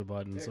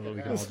button so that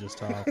we can all just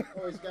talk.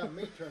 Oh, he's got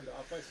me turned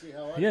off. I see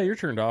how I... Yeah, you're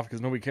turned off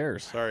because nobody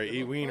cares. Sorry,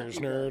 eat wieners,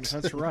 nerds.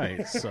 That's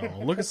right. So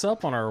look us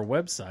up on our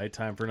website,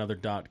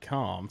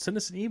 timeforanother.com. Send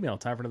us an email,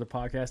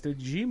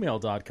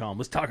 timeforanotherpodcast@gmail.com.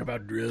 Let's talk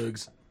about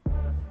drugs.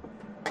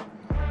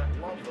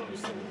 Love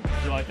those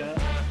things. You like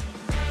that?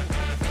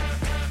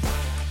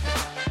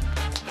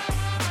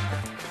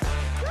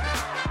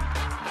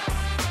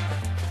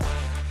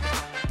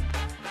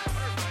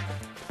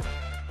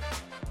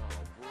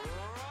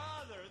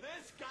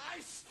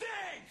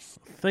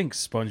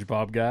 Thanks,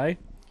 SpongeBob guy.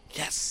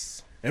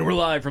 Yes. And we're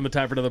live from the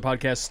Time for Another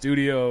Podcast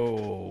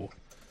studio.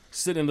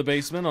 Sitting in the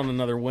basement on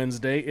another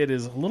Wednesday. It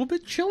is a little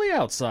bit chilly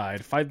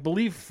outside. I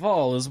believe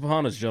fall is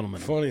upon us, gentlemen.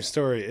 Funny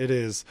story. It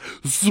is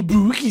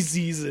spooky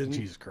season.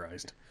 Jesus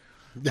Christ.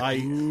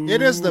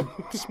 It is the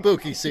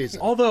spooky season.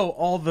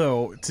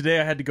 Although today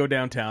I had to go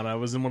downtown. I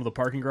was in one of the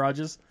parking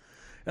garages.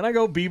 And I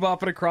go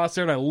bebopping across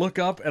there and I look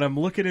up and I'm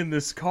looking in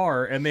this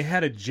car and they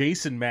had a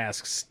Jason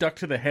mask stuck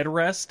to the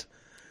headrest.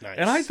 Nice.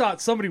 And I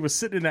thought somebody was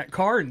sitting in that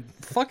car and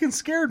fucking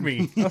scared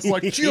me. I was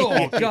like,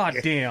 oh,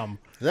 goddamn.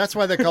 That's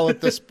why they call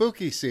it the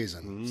spooky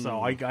season. So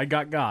I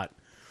got.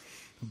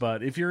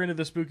 But if you're into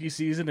the spooky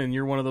season and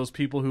you're one of those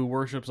people who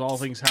worships all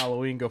things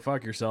Halloween, go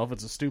fuck yourself.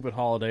 It's a stupid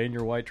holiday and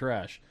you're white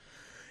trash.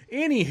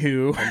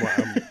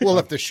 Anywho. Well,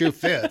 if the shoe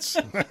fits.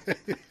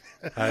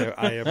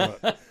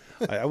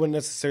 I wouldn't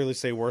necessarily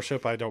say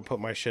worship. I don't put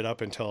my shit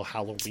up until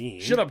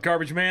Halloween. Shut up,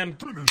 garbage man.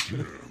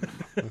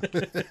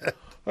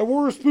 I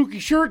wore a spooky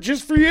shirt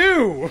just for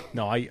you.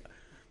 No,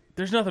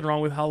 there's nothing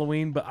wrong with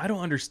Halloween, but I don't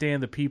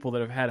understand the people that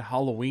have had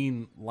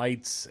Halloween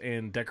lights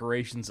and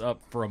decorations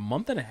up for a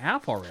month and a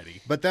half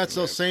already. But that's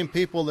those same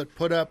people that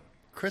put up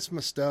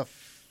Christmas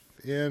stuff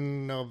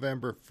in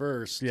November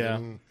 1st. Yeah.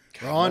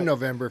 Or on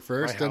November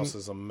 1st. My house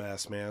is a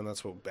mess, man.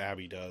 That's what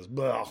Abby does.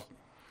 Ugh.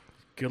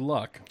 Good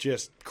luck.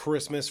 Just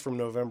Christmas from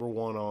November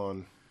 1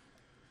 on.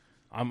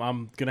 I'm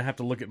going to have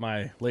to look at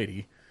my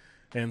lady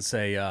and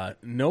say,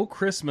 no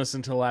Christmas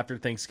until after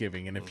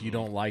Thanksgiving. And if you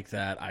don't like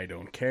that, I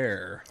don't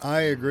care.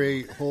 I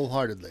agree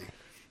wholeheartedly.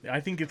 I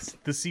think it's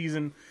the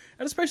season,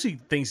 and especially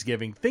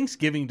Thanksgiving.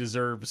 Thanksgiving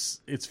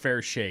deserves its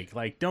fair shake.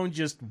 Like, don't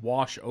just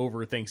wash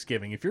over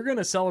Thanksgiving. If you're going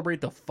to celebrate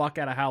the fuck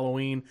out of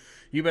Halloween,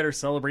 you better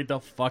celebrate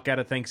the fuck out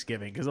of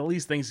Thanksgiving. Because at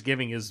least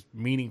Thanksgiving is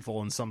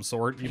meaningful in some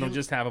sort. You don't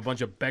just have a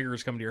bunch of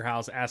beggars come to your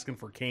house asking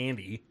for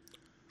candy.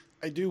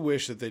 I do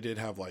wish that they did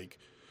have, like,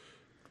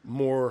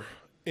 more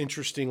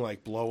interesting,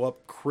 like,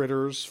 blow-up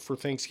critters for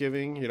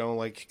Thanksgiving. You know,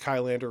 like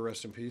Kylander,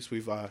 rest in peace.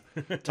 We've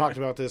talked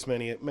about this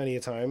many a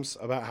times,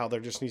 about how there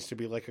just needs to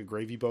be, like, a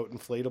gravy boat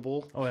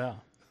inflatable. Oh, yeah.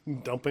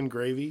 Dumping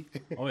gravy.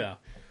 Oh, yeah.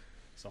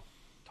 So,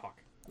 talk.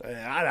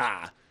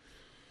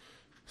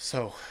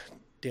 So,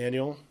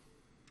 Daniel.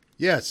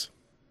 Yes.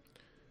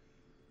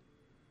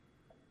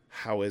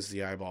 How is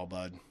the eyeball,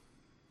 bud?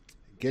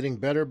 Getting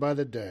better by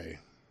the day.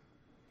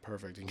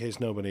 Perfect. In case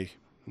nobody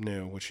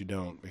knew, which you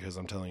don't, because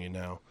I'm telling you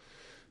now.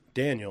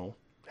 Daniel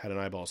had an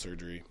eyeball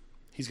surgery.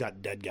 He's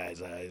got dead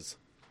guy's eyes.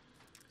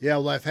 Yeah,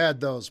 well, I've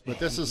had those, but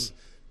this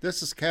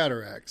is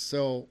cataracts.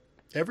 So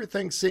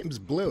everything seems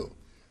blue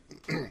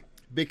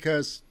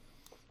because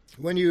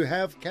when you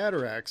have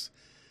cataracts,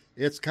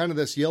 it's kind of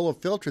this yellow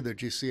filter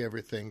that you see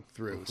everything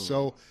through. Mm-hmm.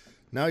 So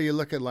now you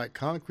look at like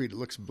concrete, it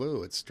looks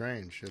blue. It's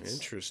strange. It's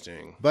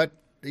interesting. But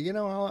you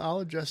know,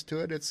 I'll adjust to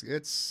it.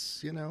 It's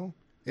you know,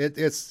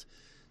 it's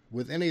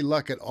with any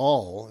luck at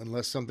all,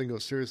 unless something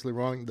goes seriously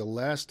wrong, the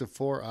last of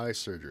 4 eye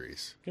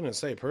surgeries. I'm going to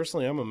say,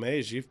 personally, I'm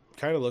amazed. You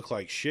kind of looked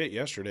like shit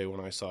yesterday when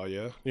I saw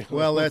you.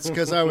 Well, that's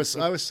because I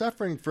was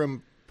suffering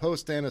from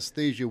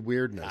post-anesthesia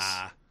weirdness.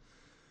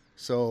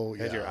 So,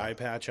 Had your eye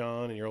patch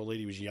on, and your old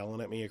lady was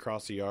yelling at me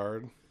across the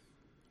yard.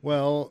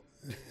 Well,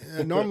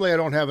 normally I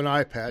don't have an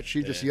eye patch.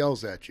 She just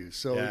yells at you.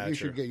 So you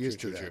should get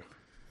used to that.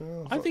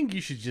 Well, I think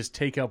you should just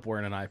take up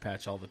wearing an eye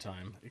patch all the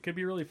time. It could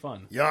be really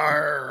fun.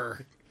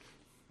 Yar!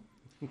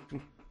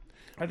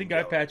 I think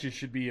eye patches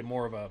should be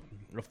more of a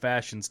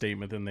fashion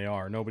statement than they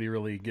are. Nobody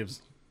really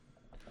gives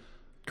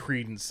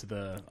credence to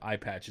the eye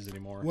patches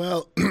anymore.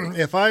 Well,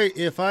 if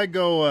I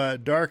go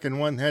dark in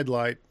one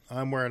headlight,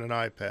 I'm wearing an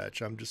eye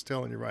patch. I'm just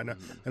telling you right now.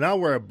 And I'll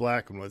wear a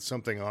black one with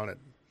something on it.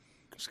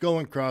 Skull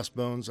and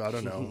crossbones, I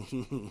don't know.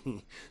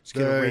 Just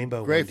get a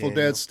rainbow. Grateful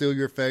Dead steal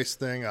your face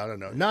thing, I don't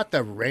know. Not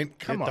the rain.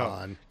 Come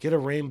on. Get a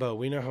rainbow.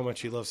 We know how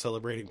much you love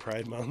celebrating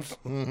Pride Month.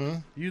 Mm-hmm.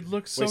 You'd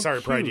look so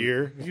cute. Pride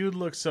Year. You'd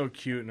look so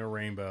cute in a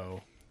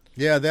rainbow.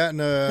 Yeah, that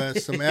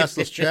and some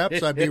assless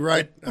chaps, I'd be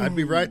right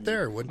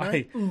there, wouldn't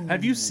I?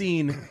 Have you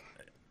seen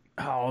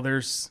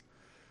there's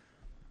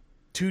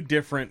 2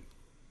 different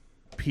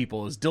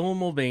people. Is Dylan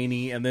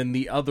Mulvaney and then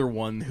the other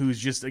one who's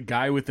just a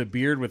guy with a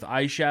beard with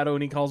eyeshadow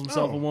and he calls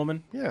himself a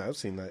woman? Yeah, I've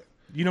seen that.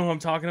 You know who I'm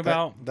talking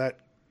about? That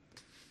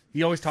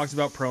he always talks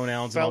about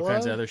pronouns and all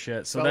kinds of other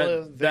shit. So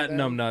that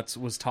numbnuts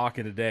was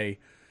talking today.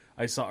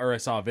 I saw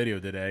a video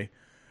today,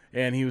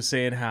 and he was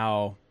saying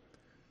how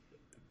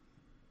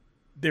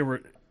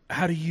to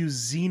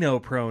use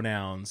Xeno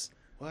pronouns.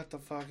 What the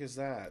fuck is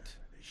that?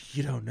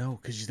 You don't know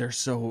because they're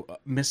so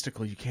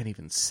mystical you can't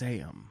even say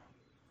them.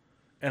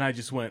 And I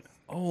just went,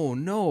 Oh,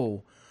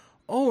 no.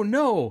 Oh,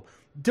 no.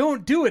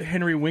 Don't do it,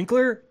 Henry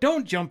Winkler.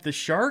 Don't jump the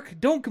shark.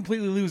 Don't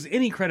completely lose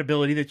any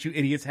credibility that you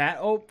idiots had.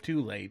 Oh,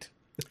 too late.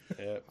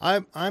 Yeah.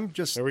 I'm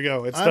just. There we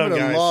go. It's I'm done, at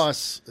a guys.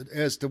 loss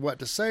as to what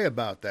to say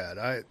about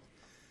that.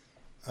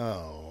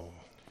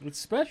 It's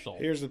special.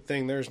 Here's the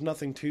thing. There's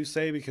nothing to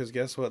say because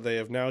guess what? They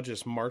have now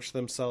just marched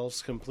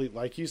themselves complete.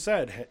 Like you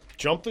said,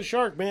 jump the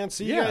shark, man.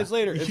 See you guys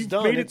later. It's you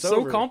done. made it It's so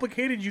over.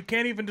 complicated you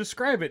can't even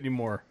describe it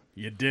anymore.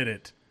 You did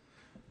it.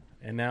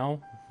 And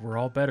now we're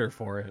all better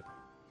for it.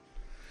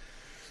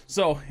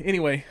 So,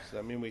 anyway. Does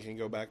that mean we can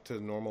go back to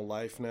normal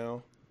life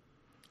now?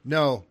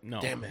 No.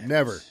 Damn it.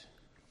 Never.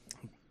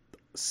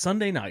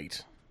 Sunday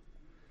night,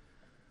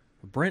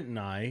 Brent and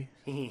I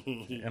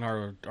and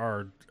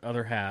our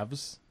other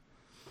halves,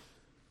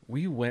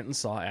 we went and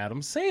saw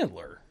Adam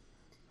Sandler.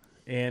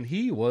 And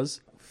he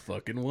was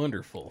fucking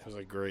wonderful. It was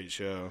a great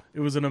show. It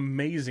was an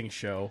amazing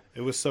show.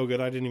 It was so good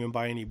I didn't even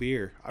buy any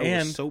beer. I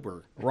was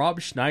sober.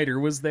 Rob Schneider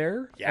was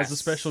there as a Yes.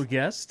 special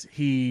guest.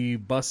 He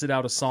busted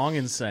out a song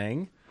and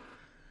sang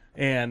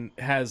and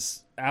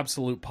has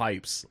absolute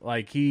pipes.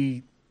 Like,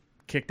 he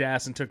kicked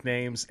ass and took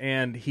names,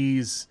 and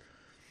he's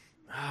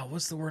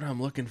what's the word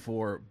I'm looking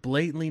for?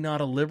 Blatantly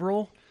not a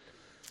liberal.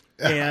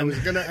 I And was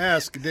going to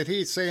ask, did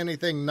he say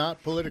anything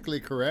not politically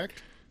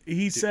correct?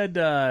 he said,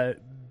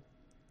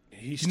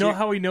 He you know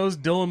how he knows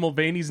Dylan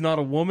Mulvaney's not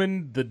a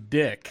woman? The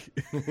dick.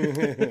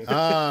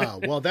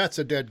 Well, that's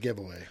a dead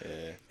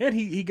giveaway. And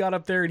he got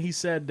up there and he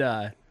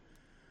said,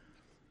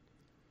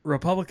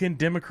 Republican,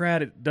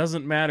 Democrat, it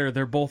doesn't matter.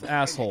 They're both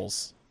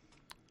assholes.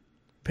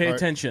 Pay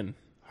attention.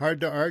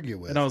 Hard to argue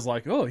with. And I was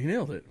like, oh, he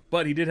nailed it.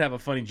 But he did have a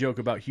funny joke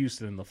about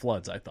Houston and the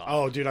floods, I thought.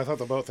 Oh, dude, I thought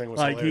the boat thing was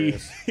like,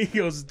 hilarious. he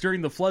goes,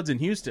 during the floods in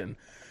Houston,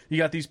 you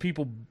got these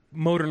people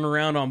motoring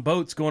around on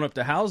boats going up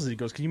to houses. He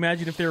goes, can you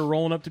imagine if they were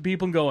rolling up to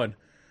people and going,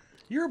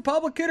 you're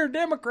Republican or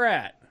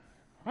Democrat?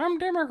 I'm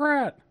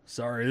Democrat.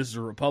 Sorry, this is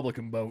a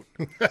Republican boat.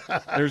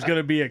 There's going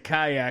to be a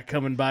kayak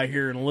coming by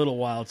here in a little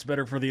while. It's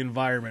better for the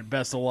environment.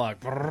 Best of luck.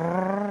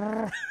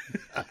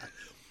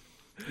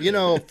 You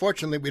know,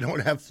 fortunately, we don't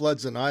have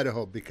floods in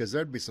Idaho because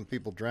there'd be some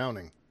people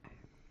drowning.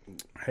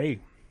 Hey,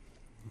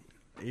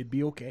 it'd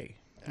be okay.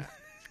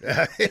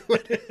 That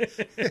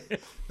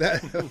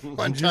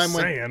one Just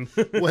time saying.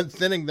 when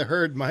thinning the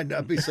herd might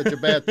not be such a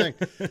bad thing.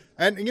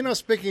 And, you know,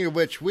 speaking of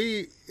which,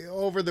 we,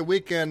 over the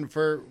weekend,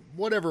 for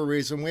whatever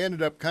reason, we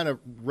ended up kind of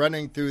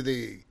running through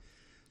the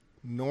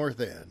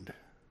north end.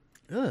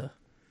 Ugh.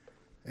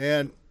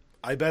 And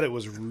I bet it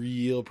was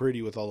real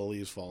pretty with all the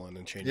leaves falling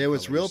and changing it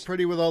was real colors.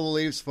 pretty with all the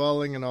leaves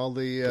falling and all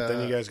the... But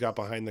then you guys got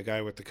behind the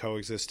guy with the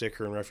coexist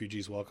sticker and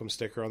refugees welcome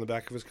sticker on the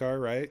back of his car,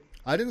 right?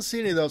 I didn't see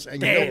any of those. And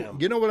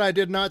Damn. you know what I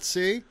did not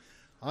see?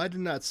 I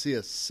did not see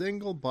a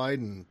single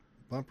Biden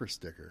bumper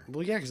sticker.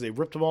 Well, yeah, because they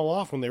ripped him all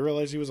off when they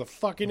realized he was a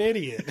fucking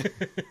idiot.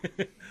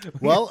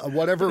 Well,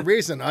 whatever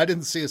reason, I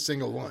didn't see a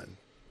single one.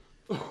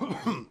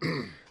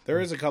 There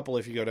is a couple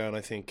if you go down,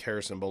 I think,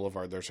 Harrison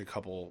Boulevard. There's a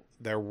couple.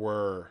 There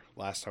were,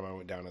 last time I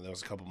went down, and that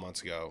was a couple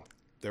months ago,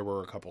 there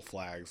were a couple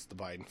flags, the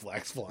Biden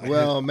flags flying.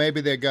 Well,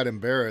 maybe they got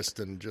embarrassed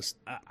and just...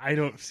 I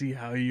don't see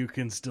how you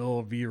can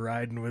still be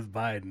riding with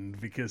Biden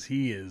because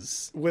he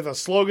is... With a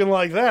slogan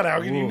like that,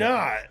 how can you Whoa.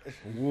 not?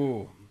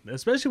 Whoa.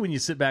 Especially when you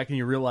sit back and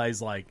you realize,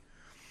 like,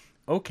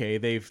 okay,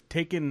 they've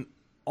taken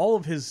all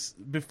of his...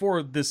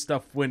 Before this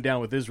stuff went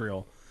down with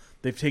Israel,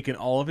 they've taken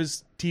all of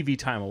his TV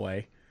time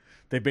away.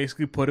 They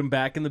basically put him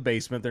back in the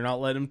basement. They're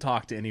not letting him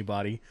talk to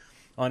anybody.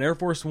 On Air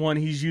Force One,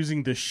 he's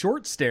using the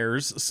short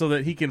stairs so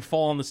that he can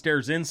fall on the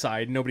stairs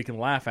inside. Nobody can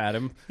laugh at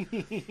him.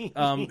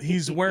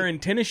 He's wearing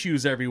tennis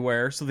shoes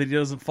everywhere so that he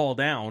doesn't fall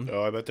down.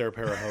 Oh, I bet they're a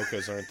pair of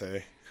Hokas, aren't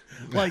they?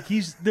 Like,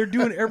 they're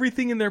doing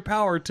everything in their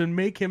power to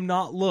make him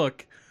not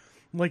look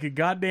like a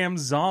goddamn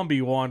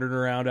zombie wandering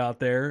around out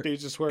there.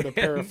 He's just wearing a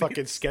pair of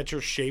fucking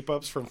Skechers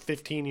shape-ups from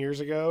 15 years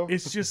ago.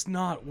 It's just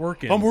not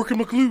working. I'm working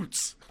my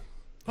glutes.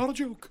 Not a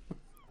joke.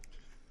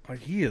 Like,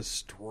 he is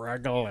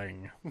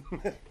struggling.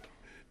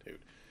 Dude,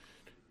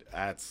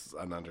 that's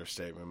an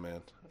understatement,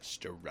 man.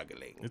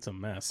 Struggling. It's a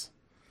mess.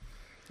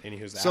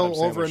 Anywho's the So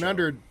Adam over Sandler and show.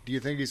 under, do you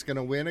think he's going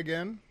to win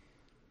again?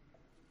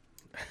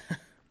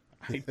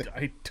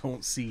 I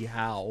don't see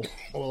how.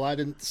 Well, I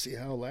didn't see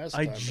how last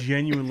I time.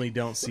 genuinely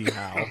don't see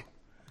how.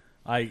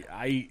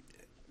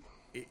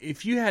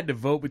 If you had to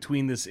vote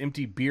between this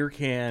empty beer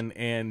can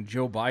and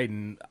Joe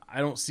Biden, I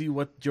don't see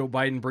what Joe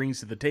Biden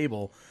brings to the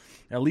table.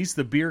 At least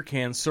the beer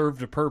can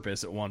served a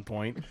purpose at one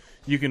point.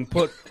 You can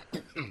put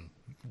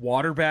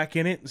water back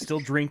in it and still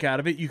drink out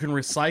of it. You can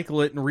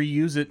recycle it and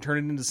reuse it, turn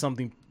it into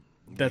something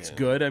that's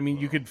good. I mean,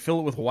 you could fill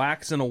it with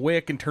wax and a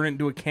wick and turn it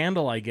into a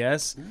candle, I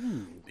guess.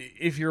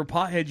 If you're a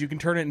pothead, you can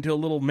turn it into a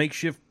little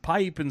makeshift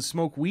pipe and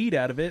smoke weed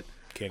out of it.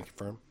 Can't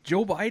confirm.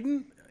 Joe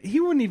Biden, he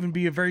wouldn't even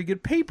be a very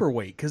good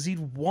paperweight because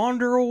he'd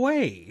wander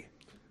away.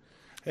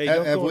 Hey, Have,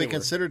 don't have go we anywhere.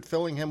 considered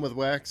filling him with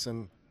wax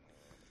and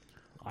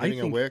I getting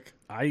a think wick?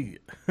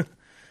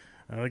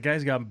 the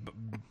guy's got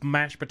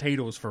mashed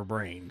potatoes for a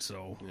brain,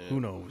 so who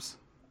knows?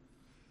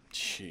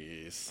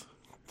 Jeez.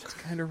 It's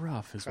kind of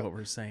rough, is what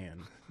we're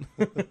saying.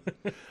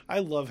 I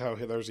love how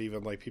there's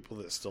even like people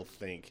that still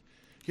think,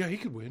 yeah, he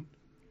could win.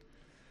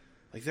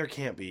 Like there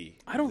can't be.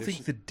 I don't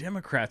think the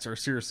Democrats are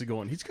seriously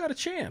going, he's got a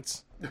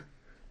chance.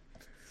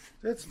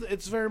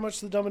 It's very much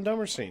the Dumb and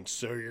Dumber scene.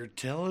 So you're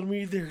telling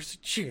me there's a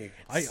chance?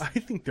 I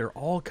think they're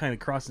all kind of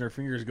crossing their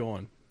fingers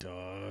going,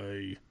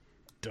 die,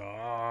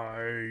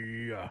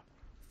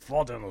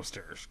 fall down those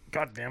stairs.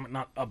 God damn it,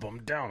 not up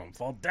them, down them,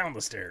 fall down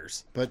the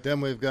stairs. But then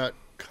we've got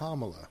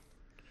Kamala.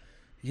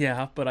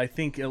 Yeah, but I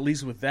think at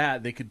least with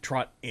that, they could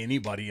trot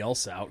anybody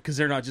else out, because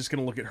they're not just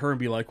going to look at her and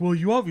be like, well,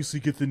 you obviously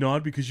get the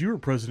nod because you were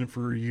president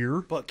for a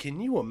year. But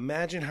can you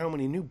imagine how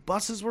many new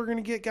buses we're going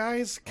to get,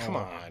 guys? Come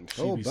on.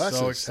 Oh, be buses.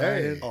 so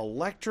excited. Hey.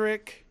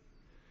 Electric.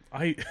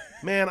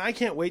 Man, I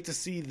can't wait to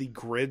see the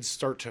grid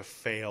start to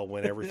fail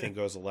when everything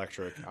goes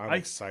electric. I'm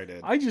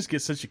excited. I just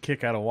get such a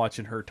kick out of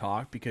watching her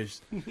talk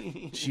because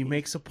she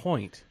makes a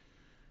point,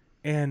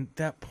 and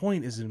that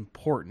point is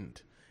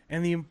important.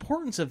 And the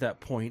importance of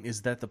that point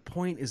is that the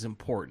point is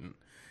important.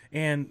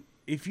 And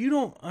if you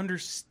don't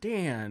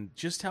understand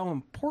just how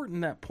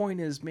important that point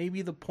is,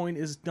 maybe the point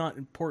is not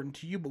important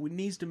to you, but it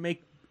needs to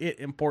make it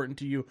important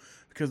to you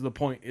because the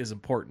point is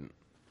important.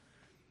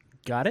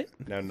 Got it?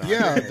 No, not.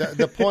 Yeah,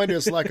 the point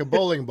is like a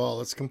bowling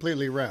ball. It's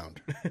completely round.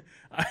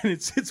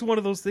 It's one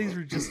of those things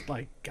where you're just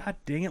like, God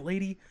dang it,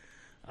 lady.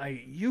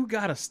 You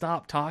got to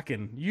stop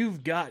talking. You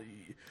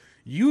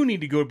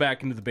need to go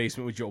back into the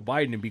basement with Joe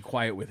Biden and be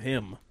quiet with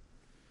him.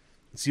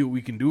 See what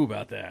we can do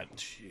about that.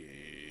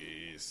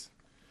 Jeez.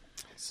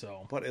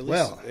 So, But at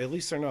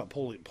least they're not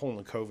pulling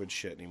the COVID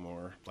shit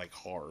anymore, like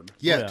hard.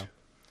 Yet.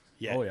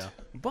 Yet. Oh yeah.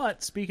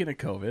 But speaking of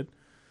COVID,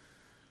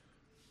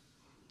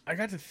 I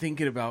got to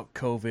thinking about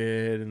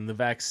COVID and the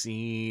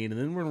vaccine,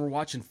 and then when we're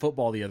watching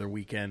football the other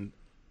weekend,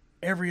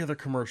 every other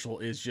commercial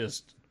is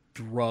just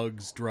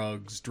drugs.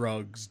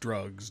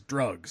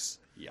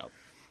 Yep.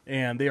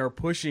 And they are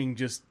pushing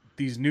just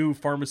these new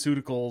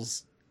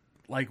pharmaceuticals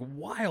like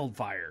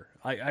wildfire.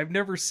 I've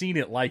never seen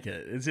it like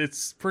it.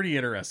 It's pretty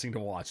interesting to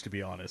watch, to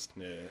be honest.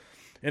 Yeah.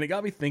 And it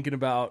got me thinking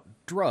about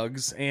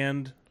drugs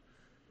and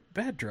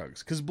bad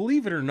drugs. Because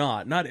believe it or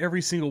not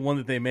every single one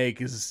that they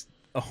make is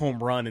a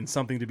home run and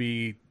something to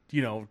be,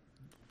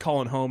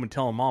 calling home and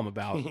telling mom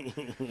about.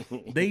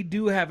 They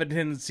do have a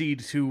tendency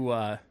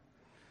to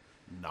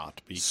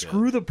Not be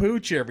screw the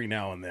pooch every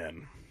now and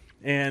then.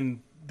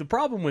 And the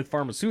problem with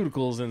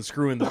pharmaceuticals and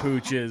screwing the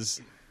pooch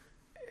is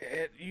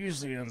it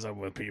usually ends up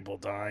with people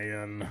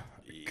dying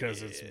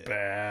because it's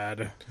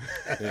bad.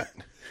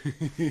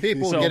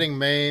 People getting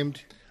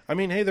maimed. I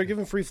mean, hey, they're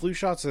giving free flu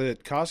shots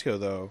at Costco,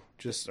 though.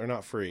 Are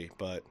not free,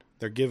 but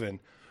they're given.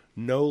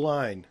 No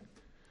line.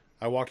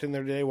 I walked in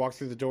there today, walked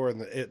through the door,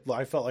 and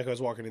I felt like I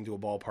was walking into a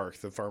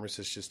ballpark. The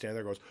pharmacist just standing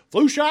there goes,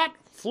 flu shot,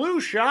 flu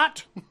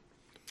shot,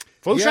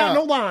 flu shot,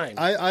 no line.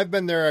 I've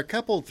been there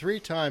 3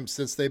 times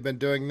since they've been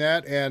doing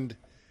that, and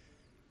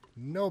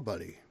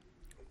nobody.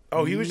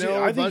 Oh,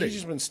 I think he's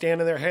just been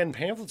standing there handing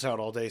pamphlets out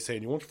all day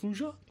saying, you want the flu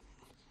shot?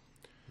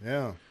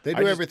 Yeah. They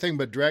do everything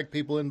but drag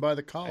people in by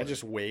the collar. I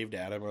just waved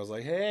at him. I was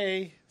like,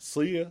 hey,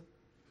 see ya.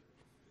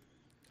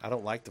 I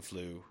don't like the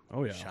flu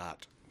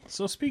shot.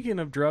 So speaking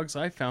of drugs,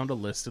 I found a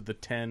list of the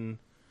 10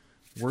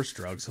 worst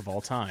drugs of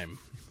all time.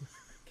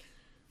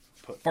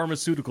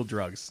 Pharmaceutical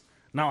drugs.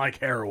 Not like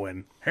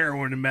heroin.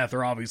 Heroin and meth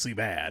are obviously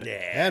bad. Yeah.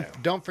 And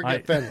don't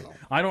forget fentanyl.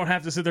 I don't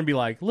have to sit there and be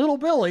like, little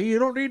Billy, you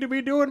don't need to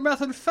be doing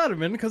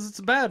methamphetamine because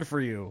it's bad for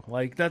you.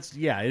 Like,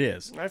 it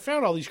is. I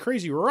found all these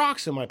crazy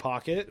rocks in my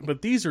pocket.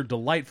 But these are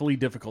delightfully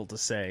difficult to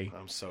say.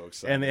 I'm so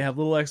excited. And they have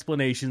little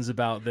explanations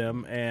about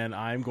them, and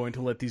I'm going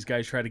to let these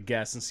guys try to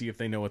guess and see if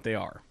they know what they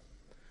are.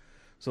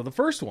 So the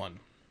first one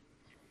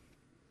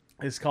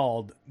is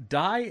called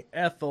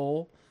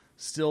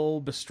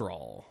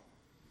diethylstilbestrol.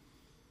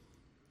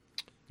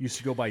 Used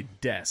to go by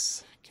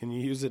Des. Can you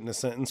use it in a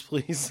sentence,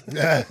 please?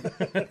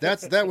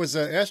 That was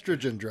an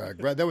estrogen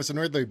drug, right? That was an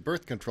early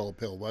birth control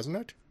pill, wasn't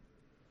it?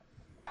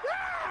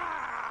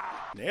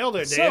 Nailed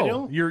it,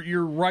 Daniel. So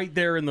you're right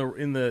there in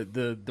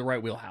the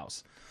right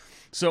wheelhouse.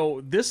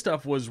 So this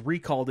stuff was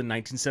recalled in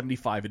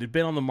 1975. It had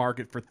been on the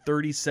market for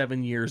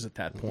 37 years at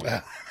that point.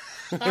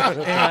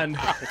 And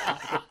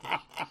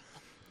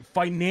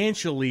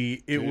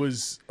financially, it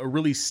was a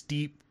really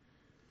steep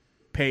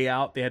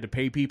payout. They had to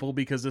pay people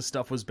because this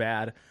stuff was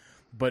bad,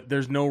 but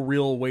there's no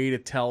real way to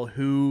tell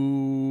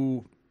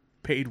who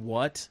paid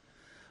what.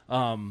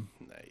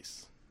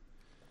 Nice.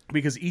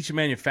 Because each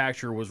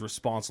manufacturer was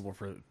responsible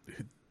for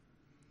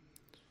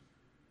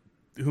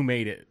who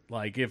made it.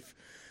 Like if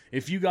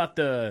you got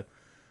the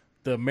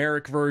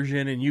Merrick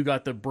version and you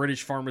got the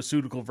British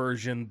pharmaceutical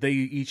version, they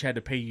each had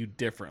to pay you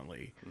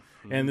differently.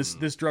 And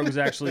this drug was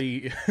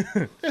actually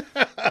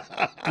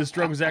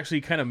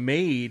kind of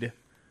made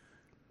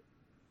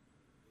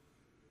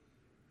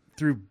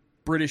through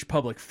British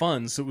public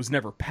funds, so it was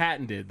never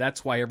patented.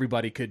 That's why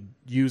everybody could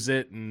use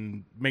it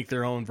and make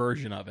their own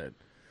version of it.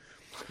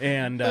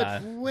 And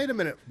but wait a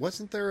minute,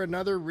 wasn't there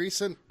another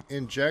recent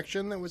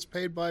injection that was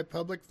paid by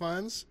public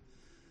funds?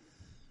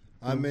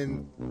 I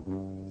mean,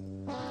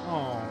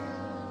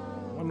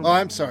 Oh,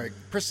 I'm sorry.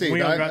 Proceed. We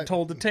got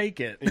told to take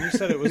it. And you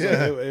said it was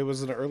it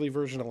was an early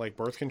version of like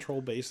birth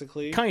control,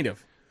 basically. Kind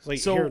of. It's like,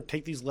 So- here,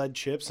 take these lead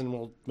chips, and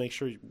we'll make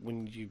sure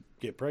when you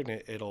get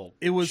pregnant, it'll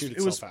shoot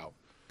itself out.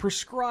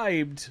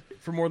 prescribed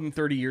for more than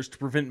 30 years to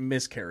prevent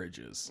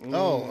miscarriages.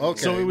 Oh,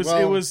 okay. So it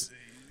was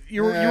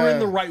you were in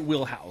the right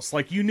wheelhouse.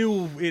 Like you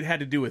knew it had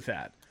to do with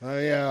that.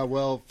 Yeah,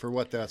 well, for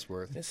what that's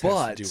worth. This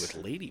But- has to do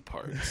with lady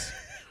parts.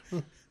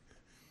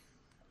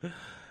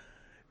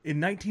 In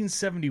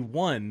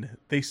 1971,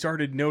 they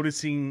started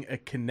noticing a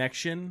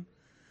connection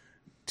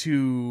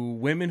to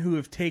women who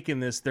have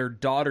taken this. Their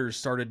daughters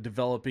started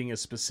developing a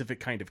specific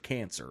kind of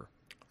cancer.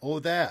 Oh,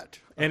 that.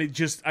 And it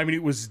just, I mean,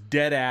 it was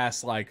dead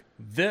ass like,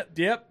 that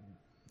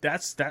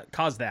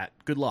caused that.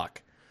 Good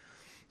luck.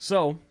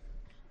 So,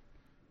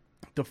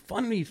 the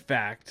funny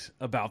fact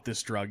about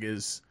this drug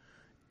is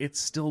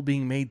it's still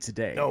being made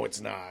today. No, it's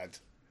not.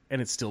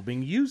 And it's still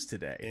being used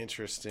today.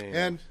 Interesting.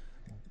 And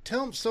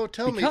tell me,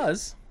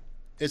 Because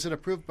is it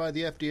approved by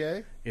the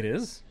FDA? it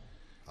is.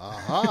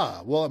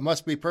 Aha. Well, it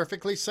must be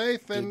perfectly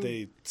safe. did And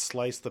they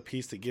slice the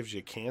piece that gives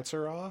you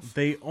cancer off?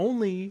 They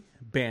only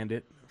banned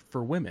it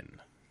for women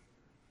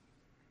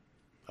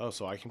Oh,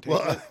 so I can take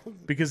it?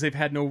 because they've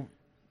had no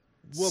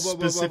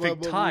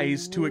specific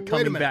ties to it wait a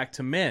coming minute. back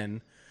to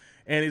men,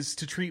 and it's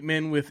to treat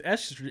men with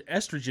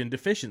estrogen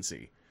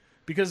deficiency.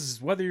 Because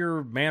whether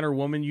you're man or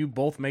woman, you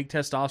both make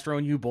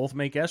testosterone, you both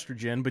make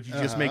estrogen, but you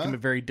just make them at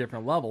very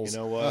different levels. You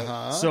know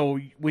what? So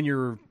when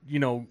your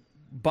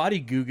body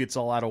goo gets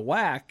all out of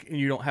whack and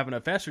you don't have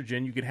enough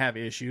estrogen, you could have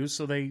issues.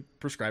 So they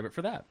prescribe it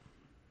for that.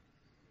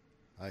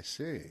 I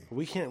see.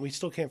 We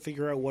still can't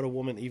figure out what a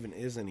woman even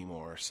is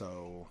anymore.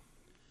 So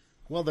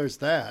Well, there's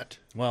that.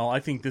 Well,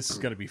 I think this is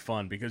going to be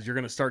fun because you're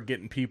going to start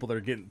getting people that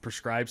are getting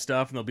prescribed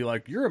stuff, and they'll be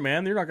like, "You're a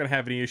man, you're not going to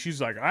have any issues."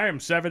 Like, I am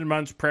 7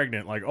 months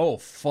pregnant. Like, oh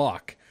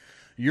fuck,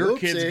 your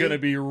kid's Oopsie. going to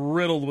be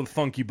riddled with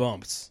funky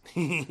bumps,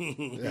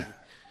 and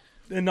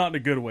not in a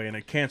good way, in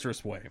a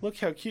cancerous way. look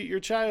how cute your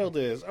child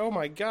is. Oh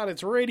my god,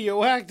 it's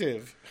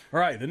radioactive. All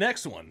right, the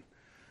next one,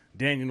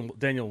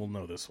 Daniel will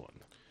know this one.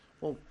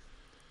 Well,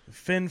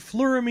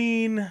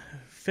 Fenfluramine,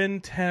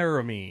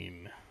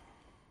 phentermine,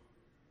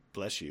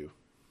 bless you.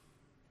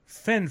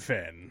 Fen.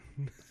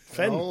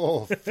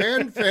 Oh,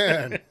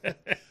 Fen.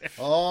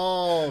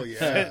 Oh,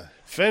 yeah.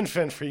 Fen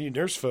for you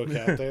nurse folk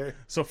out there.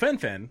 So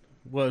Fen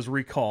was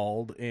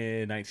recalled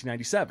in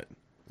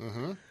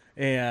 1997.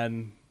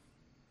 And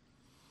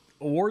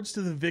awards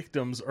to the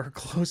victims are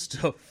close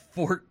to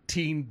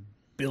 $14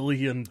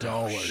 billion.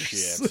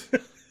 Shit.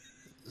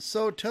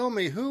 So tell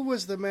me, who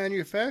was the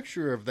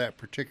manufacturer of that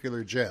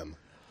particular gem?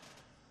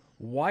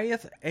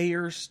 Wyeth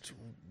Ayerst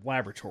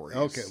Laboratories.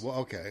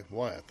 Okay.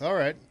 What? All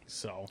right.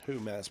 So Who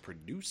mass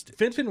produced it?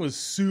 Fen was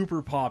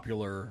super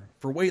popular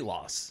for weight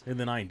loss in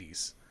the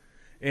 90s.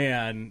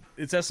 And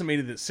it's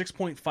estimated that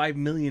 6.5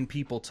 million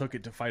people took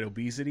it to fight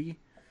obesity.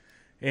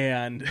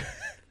 And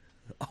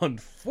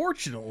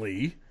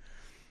unfortunately,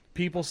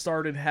 people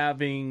started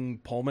having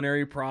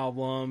pulmonary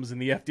problems,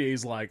 and the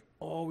FDA's like,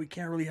 oh, we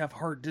can't really have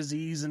heart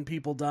disease and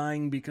people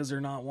dying because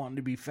they're not wanting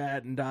to be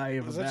fat and die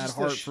of Was a that bad just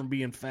the heart from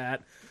being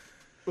fat.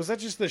 Was that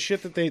just the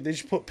shit that they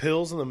just put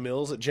pills in the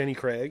mills at Jenny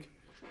Craig?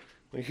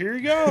 Like, here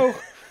you go.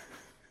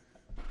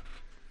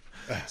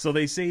 So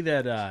they say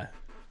that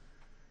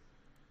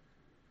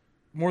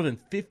more than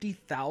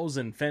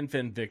 50,000 Fen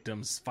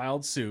victims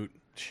filed suit.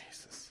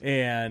 Jesus.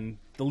 And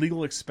the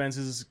legal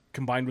expenses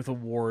combined with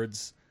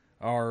awards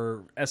are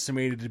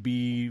estimated to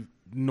be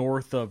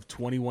north of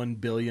 $21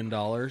 billion.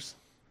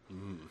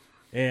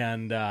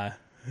 And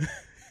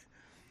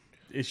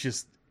it's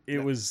just, it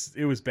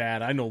was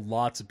bad. I know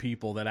lots of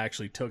people that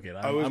actually took it.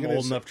 I'm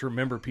old enough to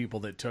remember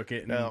people that took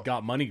it and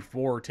got money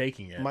for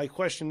taking it. My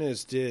question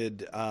is,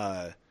 did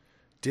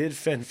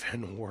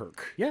Fen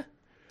work? Yeah.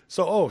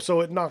 So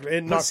it knocked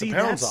the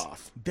pounds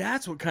off.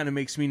 That's what kind of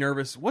makes me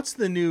nervous. What's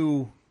the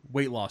new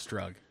weight loss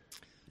drug?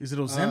 Is it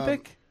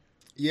Ozempic?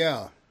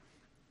 Yeah.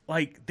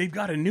 Like, they've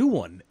got a new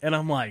one, and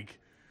I'm like,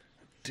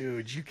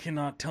 dude, you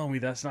cannot tell me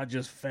that's not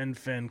just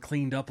Fen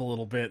cleaned up a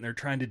little bit, and they're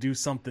trying to do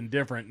something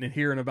different, and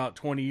here in about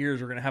 20 years,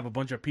 we're going to have a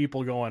bunch of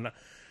people going,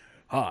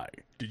 hi,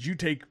 did you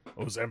take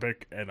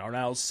Ozempic and are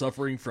now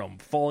suffering from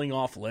falling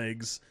off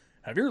legs?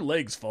 Have your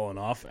legs fallen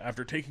off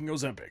after taking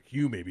Ozempic?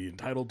 You may be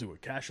entitled to a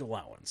cash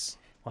allowance.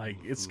 Like,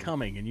 it's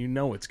coming, and you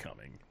know it's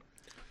coming.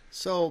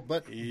 So,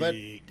 but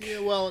Eek. yeah,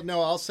 well,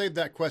 no, I'll save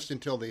that question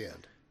till the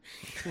end.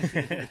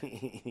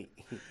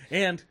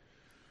 And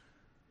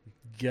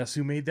guess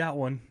who made that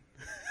one?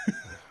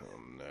 Oh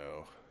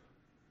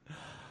no.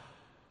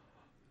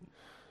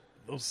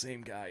 Those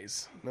same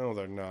guys. No,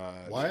 they're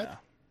not. What? Yeah.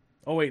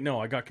 Oh, wait, no,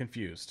 I got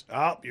confused.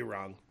 Oh, you're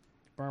wrong.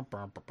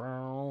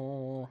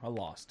 I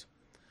lost.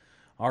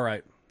 All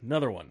right,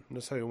 another one.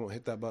 Notice how he won't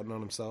hit that button on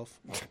himself?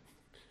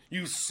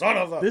 You son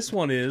of a... This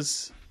one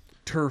is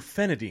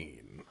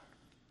terfenadine,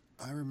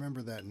 I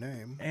remember that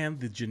name. and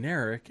the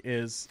generic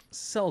is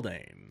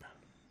Seldane,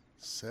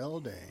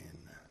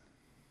 Seldane.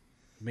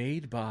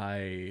 made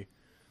by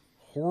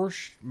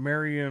Horst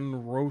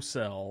Marion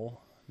Rosell,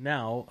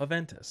 now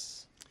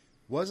Aventis.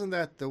 Wasn't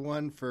that the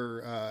one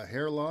for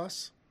hair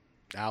loss?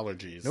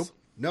 Allergies. Nope.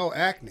 No,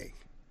 acne.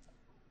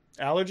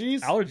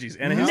 Allergies? Allergies.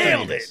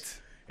 Nailed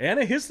it.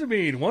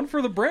 Antihistamine. One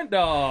for the Brent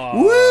dog.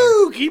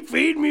 Woo! Keep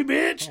feeding me,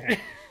 bitch.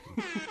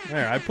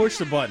 There, I pushed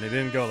the button. It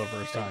didn't go the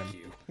first time.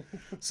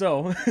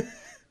 So,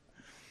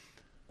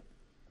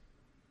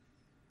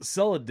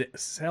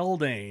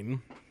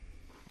 Celdane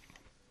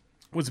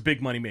was a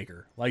big money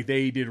maker. Like,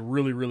 they did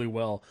really, really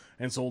well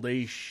and sold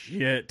a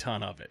shit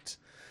ton of it.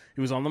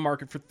 It was on the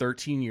market for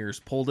 13 years,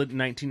 pulled it in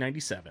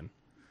 1997.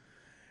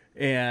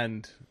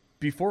 And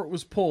before it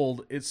was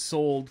pulled, it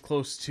sold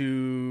close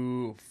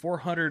to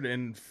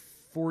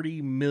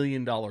 $440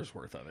 million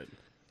worth of it.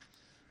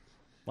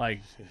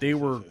 Like, they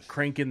were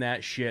cranking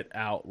that shit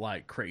out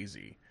like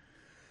crazy.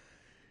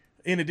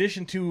 In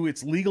addition to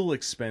its legal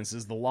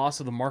expenses, the loss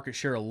of the market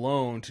share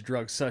alone to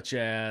drugs such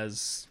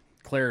as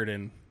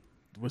Claritin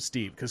was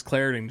steep, because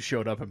Claritin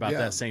showed up about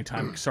that same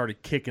time and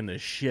started kicking the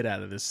shit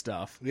out of this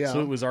stuff. Yeah.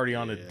 So it was already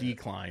on a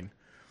decline.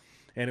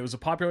 And it was a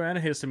popular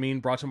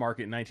antihistamine brought to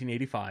market in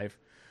 1985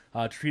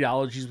 to treat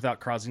allergies without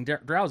causing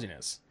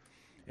drowsiness.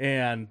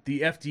 And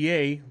the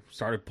FDA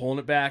started pulling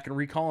it back and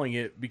recalling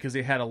it because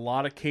they had a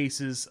lot of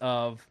cases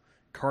of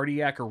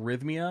cardiac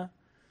arrhythmia,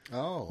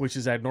 which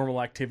is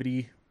abnormal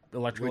activity,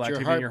 electrical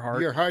activity in your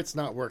heart. Your heart's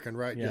not working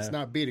right. Yeah. It's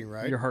not beating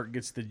right. Your heart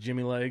gets the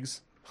Jimmy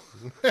legs.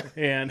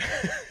 And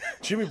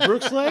Jimmy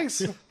Brooks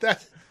legs?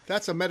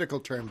 That's a medical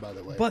term, by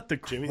the way. but the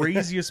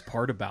craziest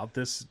part about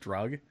this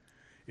drug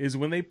is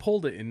when they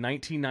pulled it in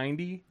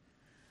 1990,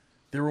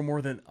 there were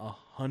more than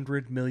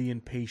 100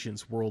 million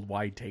patients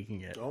worldwide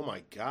taking it. Oh,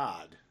 my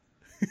God.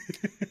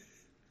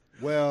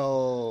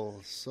 Well,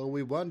 so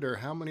we wonder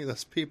how many of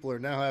those people are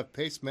now have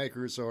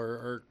pacemakers or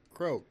are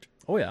croaked.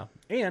 Oh, yeah.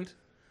 And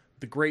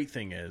the great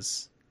thing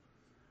is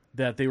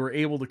that they were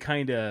able to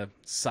kind of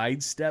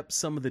sidestep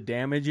some of the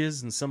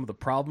damages and some of the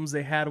problems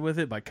they had with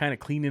it by kind of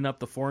cleaning up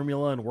the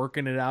formula and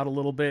working it out a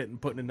little bit and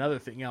putting another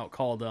thing out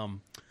called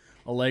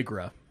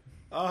Allegra.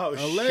 Oh,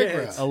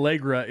 Allegra. shit.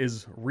 Allegra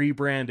is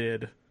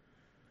rebranded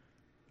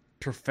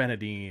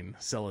Terfenadine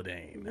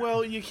Celadane.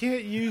 Well, you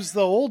can't use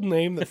the old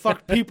name that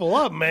fucked people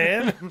up,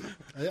 man.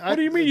 What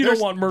do you mean you don't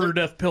want murder,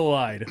 death,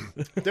 pill-eyed?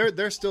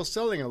 They're still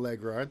selling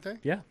Allegra, aren't they?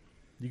 Yeah.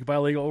 You can buy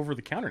Allegra over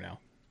the counter now.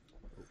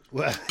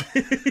 Well,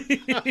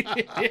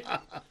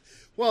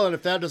 well, and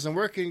if that doesn't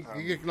work, you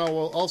can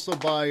also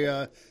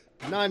buy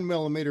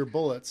 9mm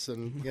bullets,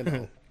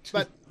 and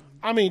But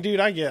I mean, dude,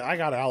 I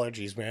got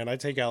allergies, man. I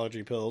take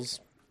allergy pills,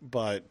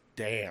 but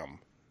damn.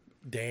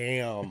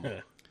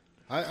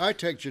 I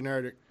take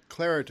generic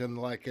Claritin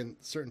like in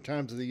certain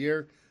times of the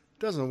year.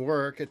 Doesn't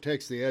work. It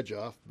takes the edge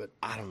off, but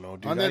I don't know,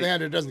 dude. on the other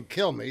hand, it doesn't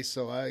kill me.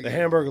 So the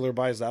Hamburglar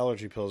buys the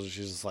allergy pills, and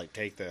she's just like,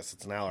 "Take this.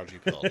 It's an allergy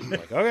pill." I'm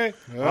like, "Okay."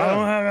 I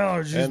don't have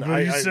allergies, And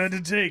but you said to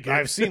take it.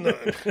 I've seen the.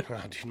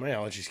 Oh, dude, my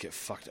allergies get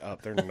fucked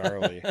up. They're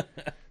gnarly.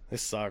 They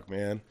suck,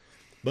 man.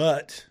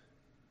 But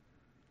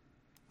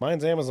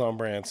mine's Amazon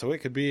brand, so it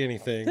could be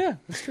anything. Yeah,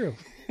 that's true.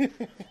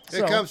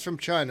 it comes from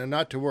China.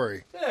 Not to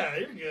worry. Yeah,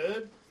 you're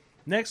good.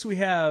 Next, we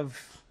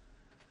have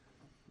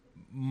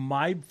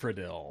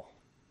Mibfridil,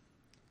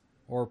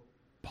 or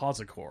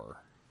Posicor.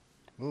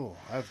 Oh,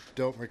 I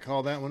don't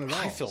recall that one at all.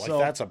 I feel like So-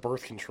 that's a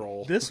birth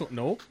control. This one,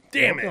 nope.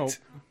 Damn Nope, it.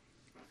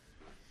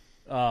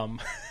 nope.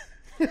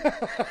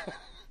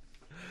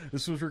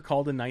 This was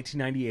recalled in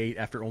 1998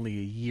 after only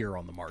a year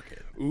on the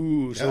market.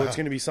 Ooh, so it's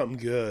going to be something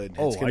good.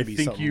 Oh, it's gonna I be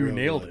think something you real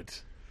nailed good.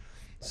 it.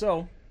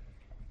 So,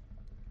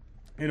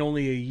 in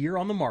only a year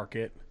on the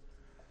market,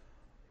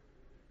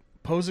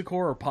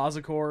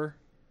 Posicor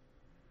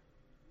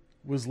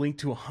was linked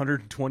to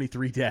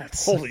 123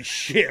 deaths Holy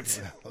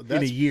shit.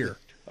 in a year.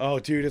 Oh,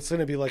 dude, it's going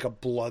to be like a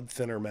blood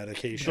thinner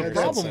medication. The or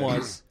problem something.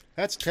 was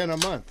That's 10 a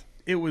month.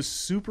 it was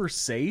super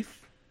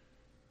safe,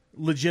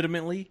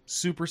 legitimately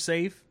super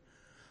safe,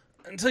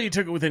 until you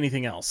took it with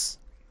anything else.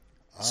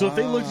 So if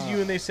they looked at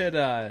you and they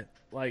said,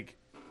 like,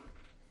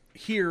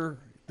 here,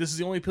 this is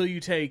the only pill you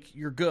take,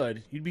 you're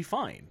good, you'd be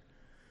fine.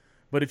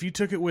 But if you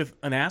took it with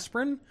an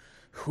aspirin,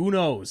 who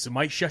knows? It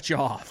might shut you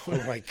off.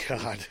 Oh, my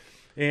God.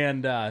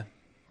 And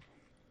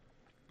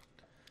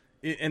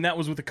that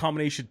was with a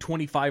combination of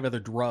 25 other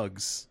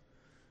drugs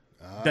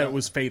that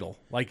was fatal,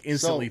 like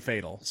instantly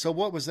fatal. So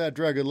what was that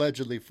drug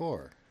allegedly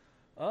for?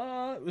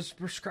 It was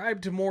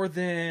prescribed to more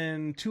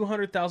than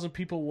 200,000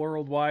 people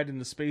worldwide in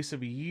the space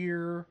of a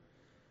year.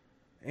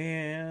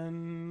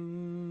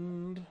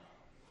 And,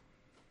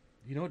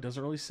 it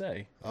doesn't really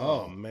say.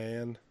 Oh,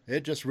 man.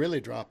 It just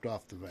really dropped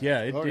off the van.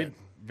 Yeah, it Okay. did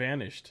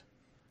vanished.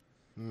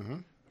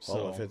 Well,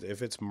 So,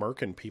 if it's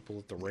murking people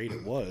at the rate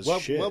it was,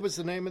 What, shit. what was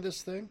the name of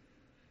this thing?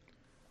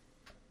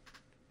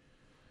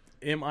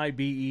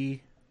 Mibefradil.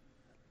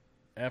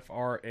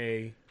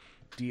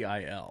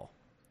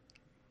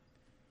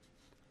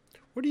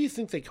 Where do you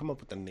think they come up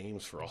with the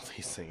names for all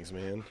these things,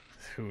 man?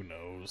 Who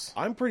knows?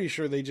 I'm pretty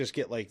sure they just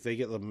get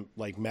the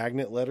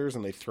magnet letters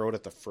and they throw it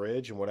at the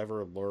fridge, and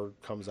whatever word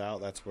comes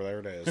out, that's where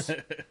it is.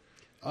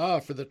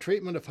 For the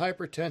treatment of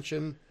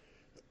hypertension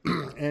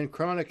and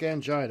chronic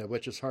angina,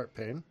 which is heart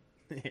pain.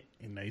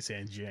 A nice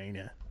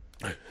angina.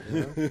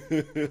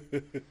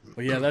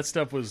 But yeah, that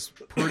stuff was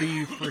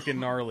pretty freaking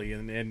gnarly,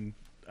 and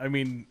I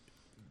mean,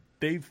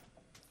 they've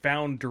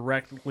found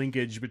direct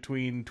linkage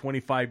between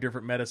 25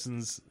 different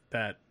medicines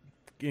that,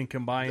 in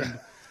combined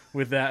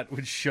with that,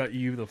 would shut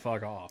you the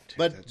fuck off.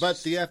 But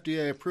the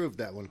FDA approved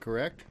that one,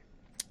 correct?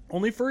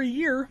 Only for a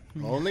year.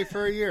 Only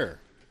for a year,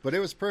 but it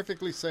was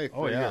perfectly safe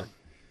for a year.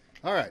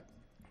 All right,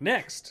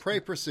 Next.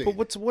 pray proceed.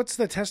 But what's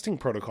the testing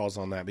protocols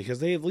on that? Because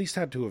they at least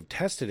had to have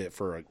tested it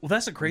for a Well,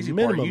 that's the crazy part.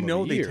 minimum You of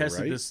know a they year,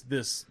 tested right?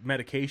 this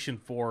medication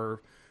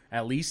for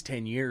at least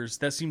 10 years.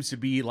 That seems to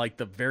be like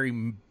the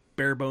very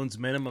bare bones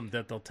minimum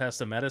that they'll test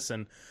a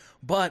medicine.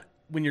 But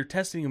when you're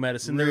testing a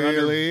medicine,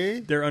 Really?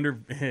 they're under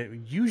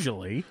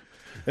usually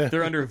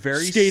they're under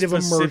very State of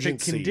specific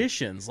emergency.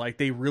 conditions. Like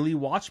they really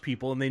watch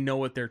people and they know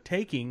what they're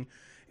taking.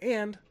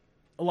 And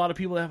a lot of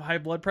people that have high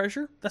blood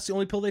pressure, that's the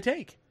only pill they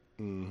take.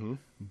 Mm-hmm.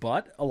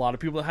 But a lot of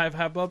people that have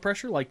high blood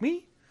pressure, like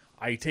me,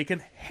 I take a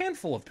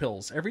handful of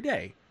pills every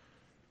day.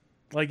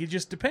 Like it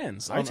just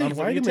depends. I on take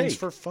what you vitamins take.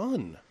 for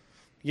fun.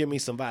 Give me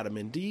some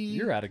vitamin D.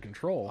 You're out of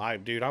control.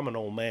 Dude, I'm an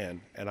old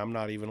man, and I'm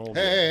not even old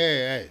hey,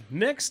 yet. hey.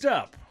 Next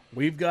up,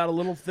 we've got a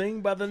little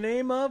thing by the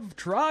name of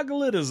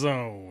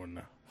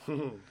troglodytazone.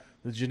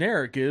 The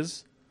generic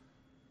is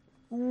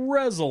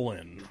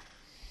Resolin.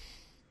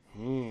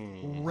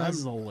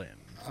 Resolin.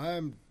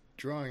 I'm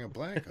drawing a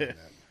blank on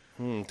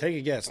that. Take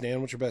a guess,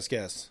 Dan. What's your best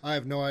guess? I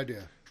have no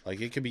idea.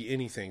 Like, it could be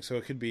anything. So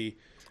it could be...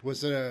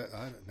 Was it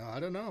I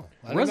don't know.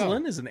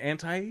 Resolin is an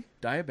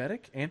anti-diabetic,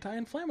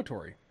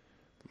 anti-inflammatory.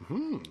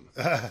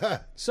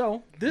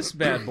 So this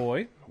bad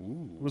boy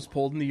was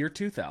pulled in the year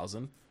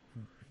 2000,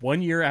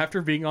 1 year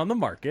after being on the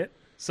market.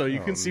 So you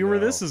can see where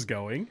no. this is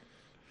going.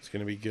 It's going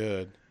to be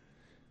good.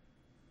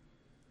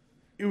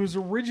 It was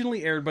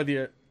originally aired by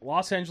the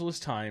Los Angeles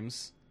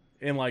Times,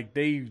 and like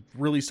they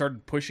really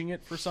started pushing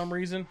it for some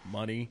reason,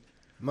 money,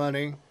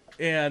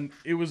 and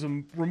it was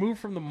removed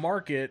from the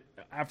market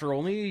after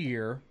only a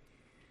year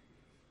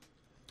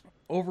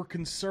over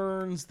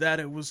concerns that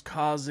it was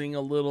causing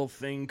a little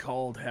thing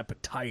called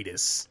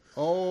hepatitis.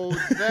 Oh,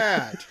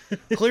 that.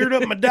 Cleared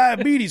up my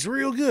diabetes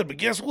real good, but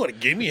guess what? It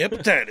gave me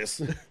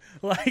hepatitis.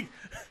 Like,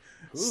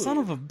 son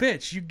of a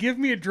bitch, you give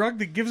me a drug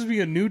that gives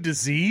me a new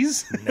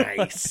disease?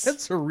 Nice.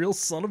 That's a real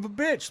son of a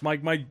bitch.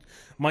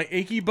 My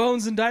achy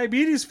bones and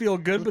diabetes feel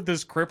good, but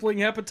this crippling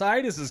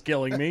hepatitis is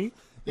killing me.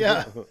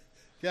 Yeah.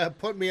 Yeah,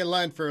 put me in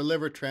line for a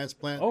liver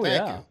transplant. Oh,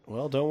 Thank yeah. you.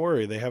 Well, don't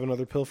worry. They have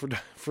another pill for the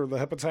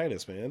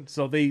hepatitis, man.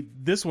 So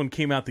this one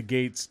came out the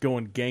gates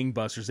going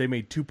gangbusters. They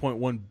made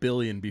 $2.1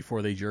 billion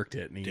before they jerked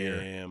it in a year.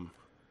 Damn.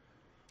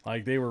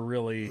 Like they were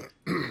really,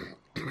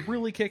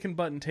 really kicking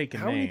butt and taking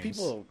How many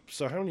names.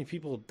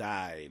 people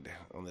died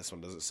on this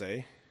one? Does it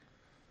say?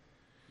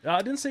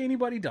 I didn't say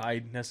anybody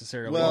died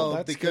necessarily. Well,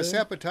 that's because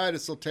good.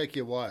 hepatitis will take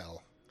you a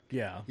while.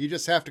 yeah. You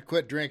just have to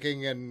quit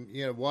drinking and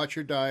watch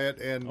your diet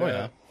and Oh,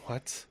 yeah.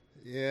 What?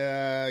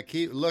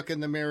 look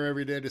in the mirror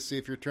every day to see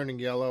if you're turning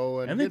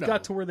yellow. And And they've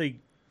got to where they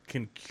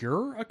can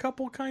cure a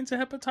couple kinds of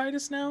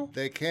hepatitis now.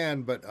 They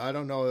can, but I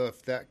don't know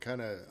if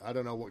I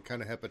don't know what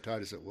kind of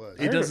hepatitis it was.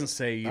 It doesn't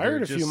say either. I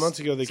heard a It few just months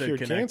ago they said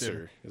cured connected.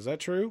 cancer. Is that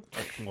true?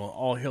 Well,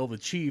 all hail the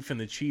chief, and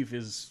the chief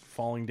is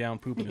falling down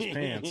pooping his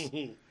pants.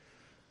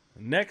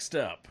 Next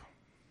up.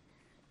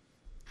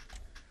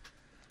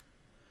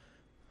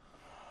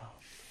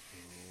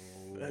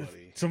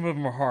 Buddy. Some of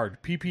them are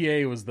hard.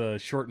 PPA was the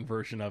shortened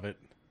version of it.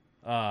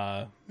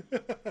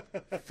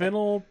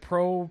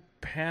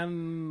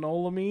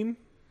 Phenylpropanolamine?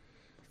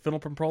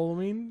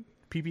 Phenylpropanolamine?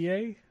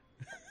 PPA?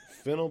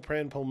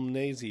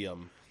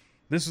 Phenylpropamnasium.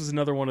 This was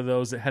another one of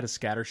those that had a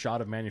scatter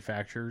shot of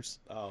manufacturers.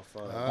 Oh,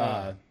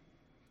 fun.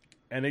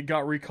 And it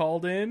got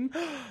recalled in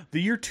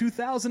the year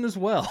 2000 as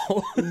well.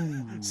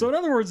 So in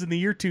other words, in the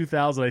year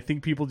 2000, I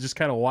think people just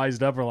kind of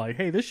wised up and were like,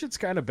 hey, this shit's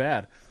kind of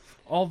bad.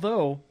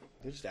 Although,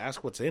 They just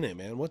ask what's in it,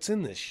 man. What's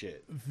in this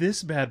shit?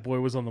 this bad boy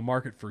was on the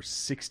market for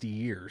 60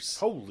 years.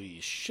 Holy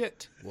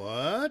shit.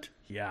 What?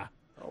 Yeah,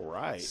 All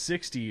right.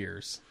 60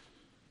 years.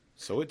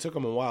 So it took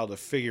them a while to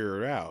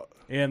figure it out.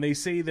 And they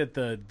say that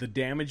the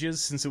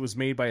damages, since it was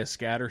made by a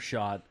scatter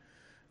shot,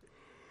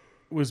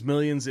 was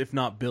millions, if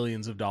not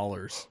billions of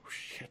dollars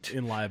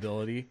in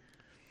liability.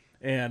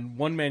 And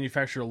one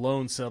manufacturer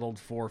alone settled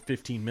for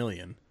 $15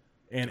 million.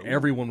 And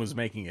everyone was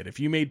making it. If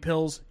you made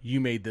pills,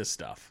 you made this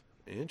stuff.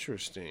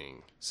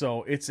 Interesting.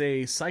 So it's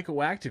a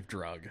psychoactive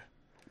drug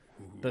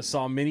that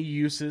saw many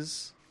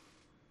uses.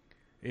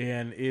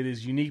 And it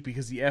is unique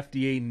because the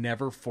FDA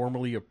never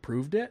formally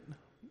approved it.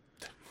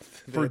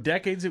 For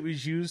decades, it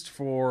was used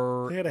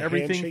for They had a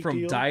everything handshake from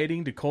deal?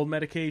 dieting to cold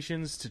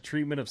medications to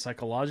treatment of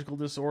psychological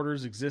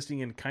disorders, existing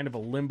in kind of a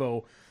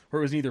limbo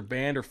where it was neither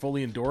banned or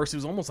fully endorsed. It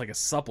was almost like a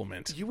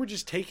supplement. You were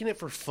just taking it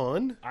for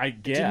fun? I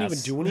It guess. didn't even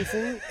do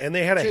anything? And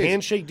they had a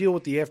handshake deal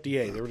with the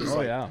FDA. They were just Oh,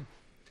 like, yeah.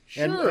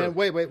 sure. And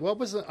wait, what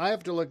was I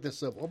have to look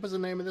this up. What was the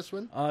name of this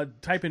one?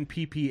 Type in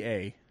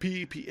PPA.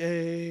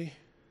 PPA.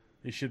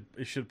 It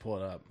should pull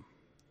it up.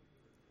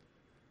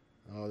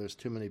 Oh, there's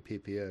too many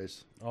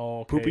PPAs.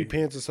 Oh, okay. Poopy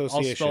Pants I'll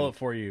Association. spell it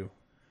for you.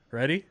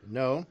 Ready?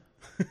 No.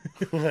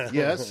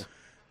 Yes.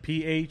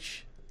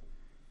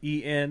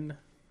 PHENYLPROPAN.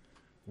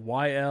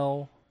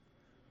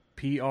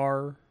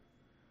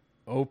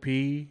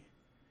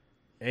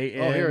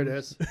 Oh, here it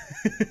is.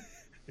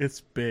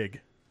 It's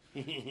big.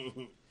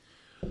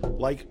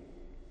 Like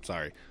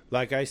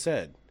I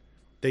said,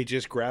 they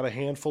just grab a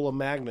handful of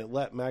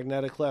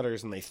magnetic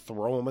letters and they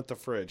throw them at the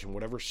fridge, and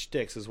whatever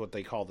sticks is what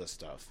they call this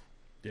stuff.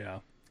 Yeah.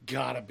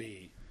 Gotta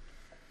be.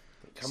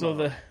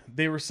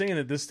 They were saying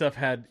that this stuff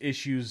had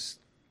issues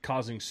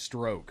causing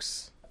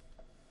strokes.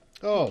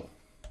 Oh.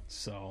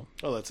 So.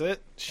 Oh, that's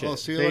it? Shit. Well,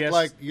 so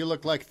you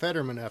look like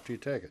Fetterman after you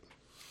take it.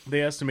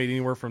 They estimate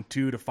anywhere from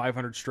 200 to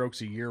 500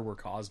 strokes a year were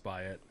caused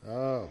by it.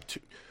 Oh.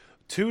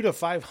 200 to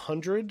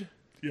 500?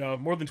 Yeah,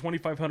 more than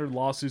 2,500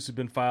 lawsuits have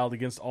been filed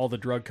against all the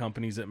drug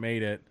companies that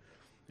made it.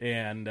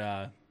 And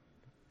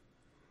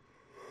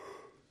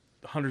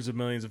hundreds of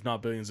millions, if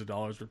not billions of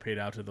dollars were paid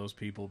out to those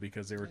people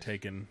because they were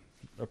taking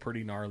a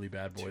pretty gnarly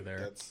bad boy there.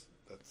 That's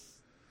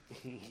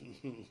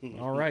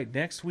All right,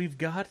 next we've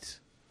got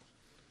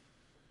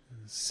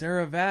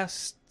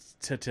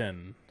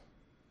Saravastatin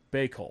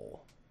Bakol.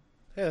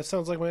 Yeah, that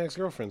sounds like my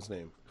ex-girlfriend's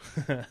name.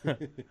 The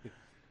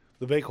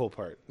Bakol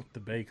part. The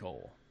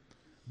Bakol.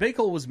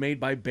 Bakol was made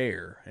by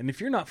Bayer, and if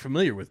you're not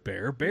familiar with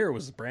Bayer, Bayer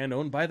was a brand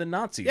owned by the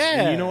Nazis.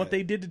 Yeah. And you know what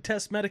they did to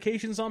test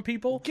medications on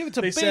people? Give it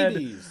to they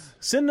babies. Said,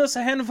 send us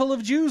a handful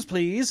of Jews,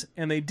 please.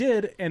 And they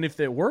did, and if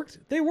it worked,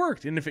 they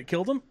worked. And if it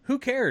killed them, who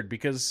cared?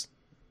 Because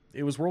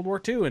it was World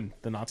War II, and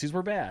the Nazis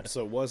were bad.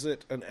 So was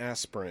it an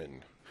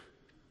aspirin?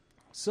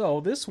 So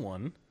this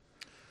one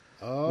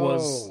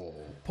was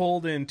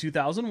pulled in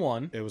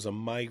 2001. It was a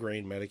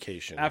migraine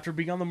medication. After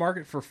being on the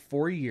market for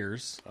 4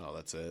 years. Oh,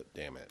 that's it.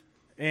 Damn it.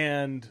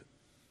 And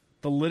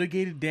the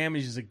litigated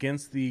damages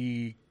against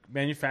the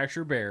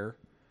manufacturer Bayer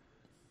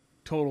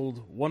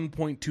totaled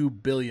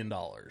 $1.2 billion.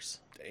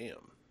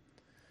 Damn.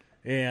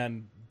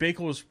 And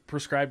Bakol was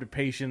prescribed to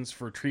patients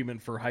for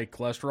treatment for high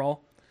cholesterol.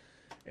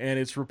 And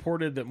it's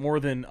reported that more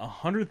than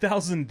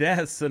 100,000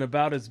 deaths and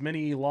about as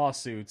many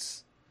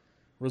lawsuits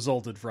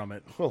resulted from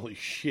it. Holy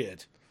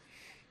shit.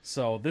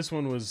 So this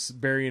one was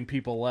burying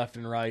people left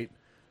and right.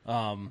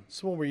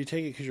 So where you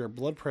take it because your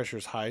blood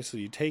pressure's high, so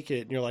you take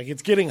it and you're like,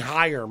 it's getting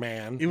higher,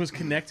 man. It was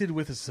connected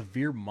with a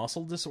severe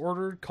muscle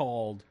disorder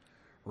called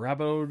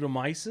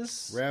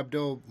rhabdomyolysis.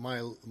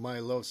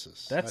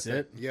 Rhabdomyolysis. That's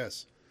it.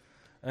 Yes.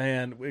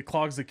 And it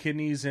clogs the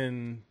kidneys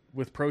and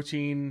with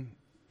protein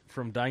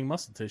from dying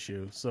muscle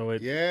tissue. So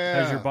it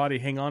has your body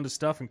hang on to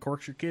stuff and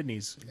corks your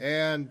kidneys.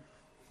 And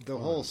the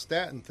whole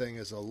statin thing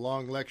is a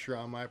long lecture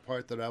on my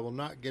part that I will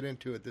not get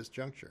into at this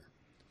juncture.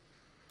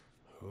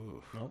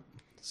 Ooh. Nope.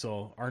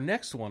 So our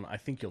next one, I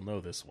think you'll know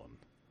this one.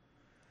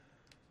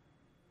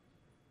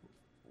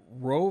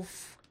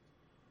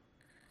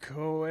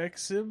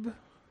 Rofcoexib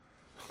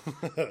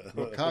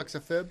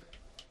Coxafib?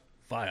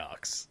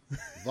 Vioxx.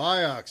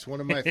 Vioxx, one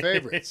of my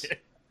favorites.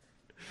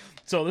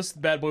 So this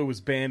bad boy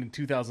was banned in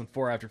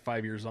 2004 after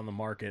 5 years on the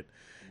market,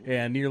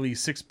 and nearly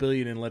 $6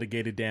 billion in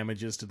litigated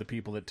damages to the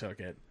people that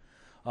took it.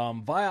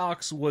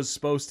 Vioxx was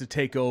supposed to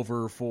take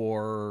over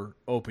for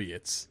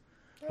opiates.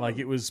 Like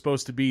it was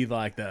supposed to be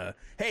like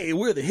hey,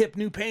 we're the hip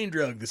new pain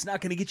drug that's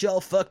not going to get you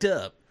all fucked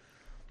up.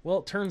 Well,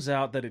 it turns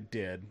out that it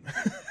did.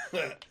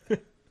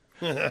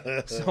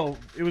 So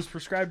it was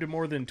prescribed to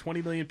more than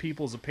 20 million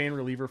people as a pain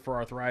reliever for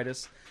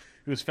arthritis.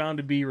 It was found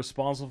to be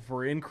responsible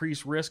for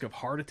increased risk of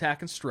heart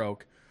attack and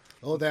stroke.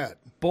 Oh, that.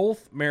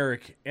 Both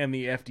Merrick and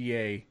the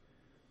FDA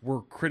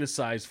were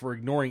criticized for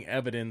ignoring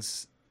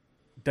evidence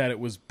that it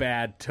was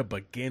bad to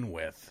begin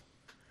with.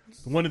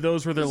 One of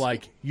those where they're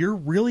like, you're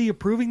really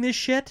approving this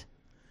shit?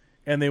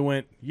 And they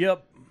went,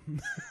 yep.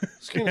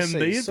 And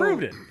they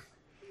approved it.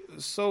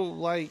 So,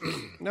 like,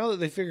 now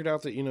that they figured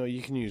out that,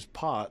 you can use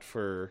pot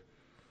for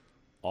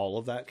all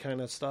of that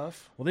kind of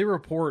stuff. Well, they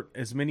report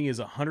as many as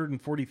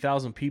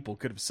 140,000 people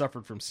could have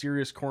suffered from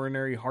serious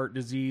coronary heart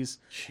disease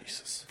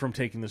from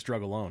taking this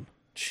drug alone.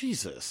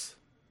 Jesus.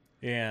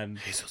 And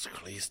Jesus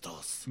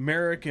Christos.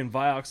 Merrick and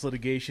Vioxx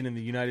litigation in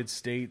the United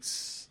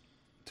States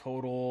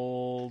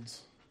totaled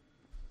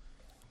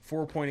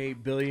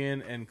 $4.8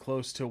 billion and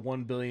close to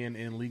 $1 billion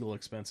in legal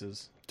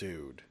expenses.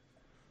 Dude.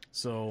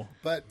 So,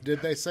 but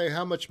did they say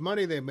how much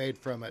money they made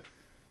from it?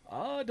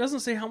 It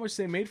doesn't say how much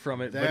they made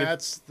from it.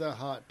 That's the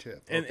hot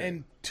tip.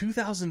 And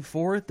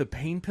 2004, the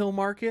pain pill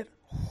market,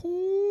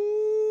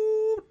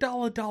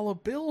 dollar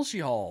bills,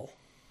 y'all.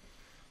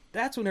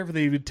 That's whenever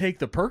they would take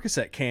the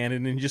Percocet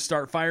cannon and just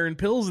start firing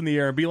pills in the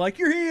air and be like,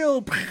 you're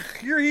healed,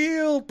 you're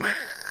healed.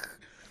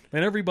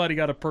 And everybody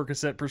got a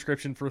Percocet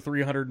prescription for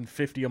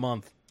 $350 a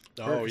month.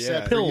 Oh,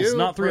 yeah. Pills,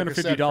 not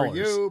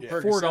 $350.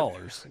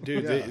 $4.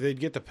 Dude, they'd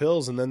get the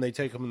pills, and then they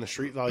take them, and the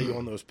street value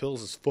on those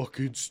pills is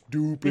fucking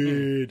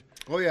stupid.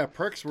 Oh, yeah,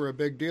 perks were a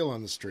big deal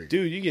on the street.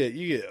 Dude, you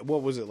get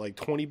what was it, like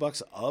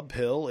 $20 a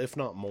pill, if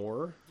not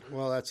more?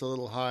 Well, that's a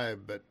little high,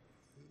 but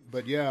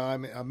yeah, I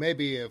mean,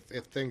 maybe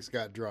if things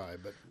got dry.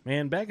 But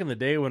man, back in the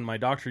day when my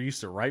doctor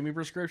used to write me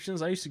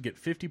prescriptions, I used to get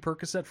 50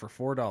 Percocet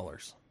for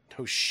 $4.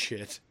 Oh,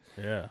 shit.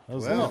 Yeah,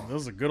 Well.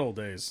 those are good old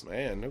days.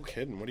 Man, no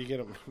kidding. What do you get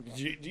them?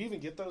 Do you even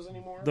get those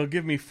anymore? They'll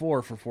give me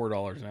 4 for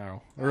 $4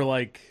 now, or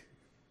like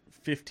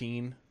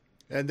 15.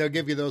 And they'll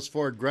give you those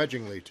 4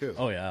 grudgingly, too.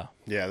 Oh yeah,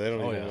 Yeah, they don't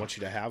even yeah. want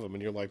you to have them,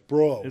 and you're like,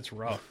 bro. it's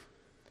rough.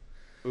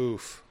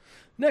 Oof.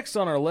 Next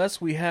on our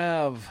list, we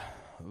have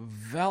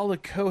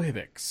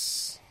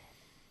Valdecohibix,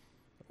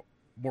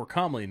 more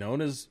commonly known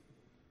as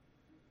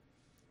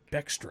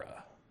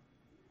Bextra.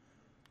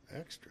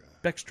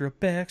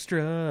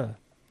 Bextra.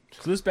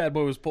 So this bad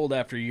boy was pulled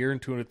after a year in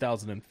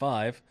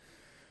 2005.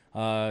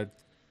 Over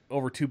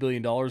 $2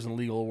 billion in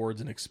legal awards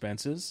and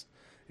expenses.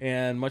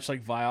 And much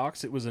like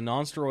Vioxx, it was a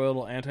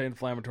non-steroidal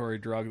anti-inflammatory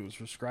drug that was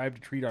prescribed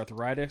to treat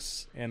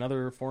arthritis and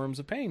other forms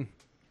of pain.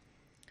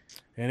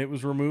 And it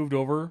was removed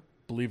over,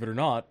 believe it or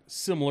not,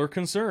 similar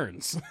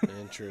concerns.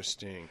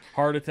 Interesting.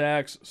 Heart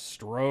attacks,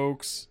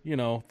 strokes, the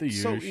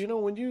usual. So,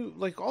 when you,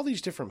 like, all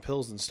these different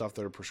pills and stuff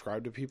that are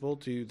prescribed to people,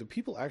 do the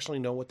people actually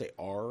know what they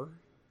are?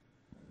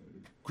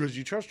 Because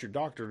you trust your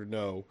doctor to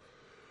know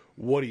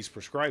what he's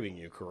prescribing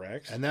you,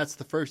 correct? And that's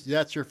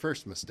your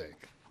first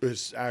mistake.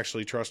 Is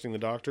actually trusting the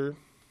doctor?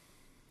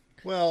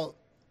 Well,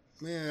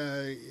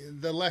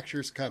 the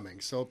lecture's coming,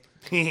 so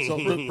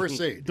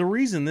proceed. The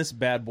reason this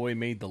bad boy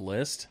made the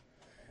list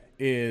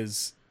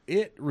is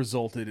it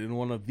resulted in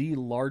one of the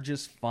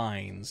largest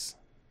fines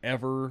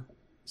ever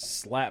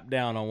slapped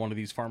down on one of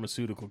these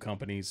pharmaceutical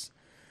companies.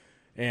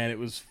 And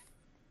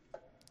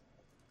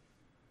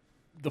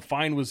the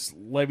fine was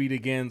levied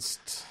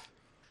against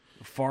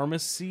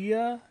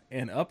Pharmacia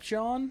and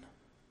Upjohn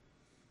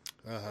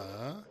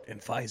and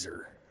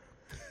Pfizer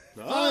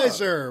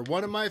Pfizer,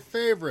 one of my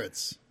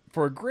favorites.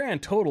 for a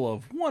grand total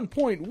of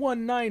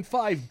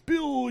 $1.195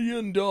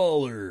 billion.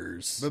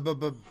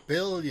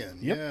 Billion,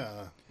 Yep. yeah.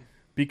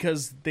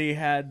 Because they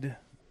found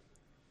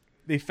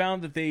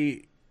that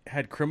they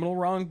had criminal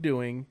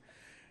wrongdoing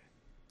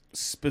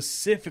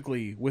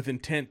specifically with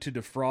intent to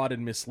defraud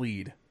and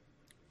mislead.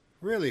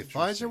 Really,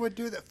 Pfizer would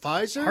do that?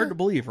 Pfizer? Hard to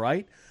believe,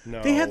 right?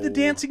 No. They had the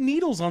dancing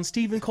needles on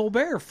Stephen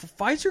Colbert.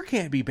 Pfizer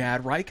can't be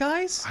bad, right,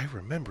 guys? I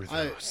remember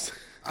those.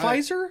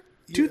 Pfizer?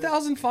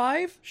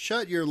 2005?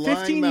 Shut your lying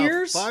 15 mouth.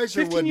 years? Pfizer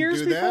 15 wouldn't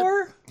years do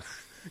before? that.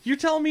 You're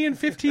telling me in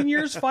 15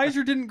 years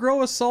Pfizer didn't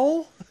grow a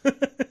soul?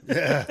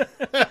 Yeah.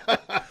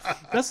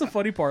 That's the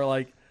funny part.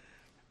 Like,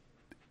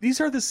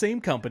 these are the same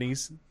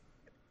companies.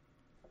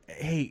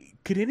 Hey,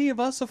 could any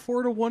of us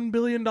afford a $1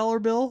 billion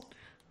bill?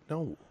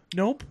 No.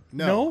 Nope.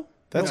 No.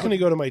 That's going to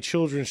go to my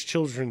children's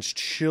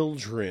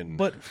children.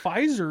 But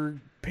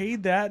Pfizer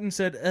paid that and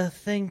said,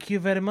 thank you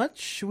very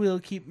much. We'll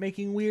keep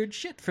making weird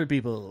shit for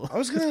people. I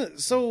was going to...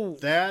 So...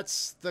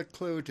 That's the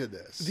clue to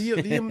this. The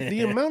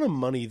amount of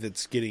money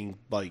that's getting,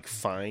 like,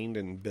 fined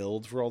and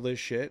billed for all this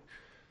shit,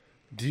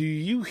 do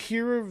you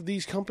hear of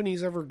these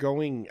companies ever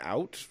going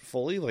out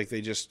fully? Like,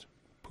 they just,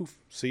 poof,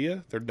 see ya,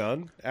 they're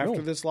done after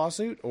No. this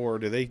lawsuit? Or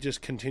do they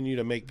just continue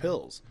to make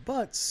pills?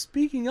 But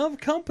speaking of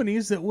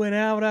companies that went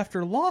out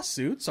after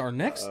lawsuits, our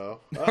next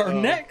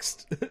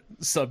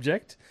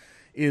subject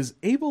is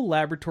Able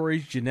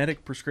Laboratories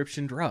genetic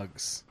prescription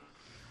drugs.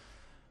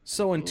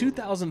 So in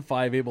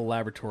 2005, Able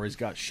Laboratories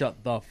got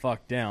shut the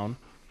fuck down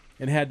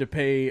and had to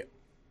pay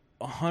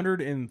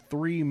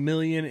 $103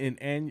 million in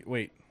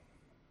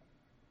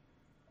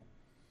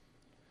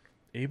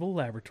Able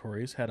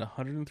Laboratories had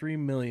 $103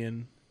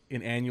 million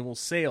in annual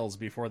sales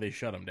before they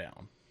shut them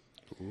down.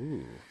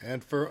 Ooh.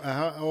 And for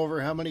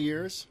over how many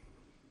years?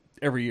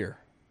 Every year.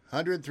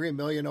 103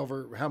 million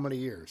over how many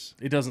years?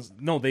 It doesn't.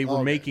 No, they were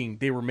Okay. making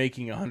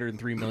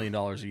 $103 million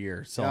a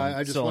year. So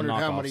I just wondered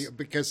how many,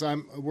 because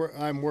I'm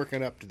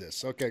working up to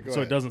this. Okay, go So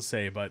ahead. it doesn't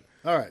say, but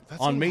All right.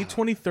 on May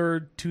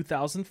 23rd,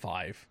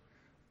 2005,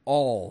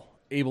 all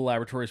Able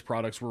Laboratories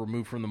products were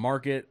removed from the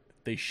market.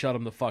 They shut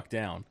them the fuck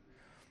down.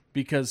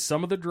 Because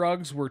some of the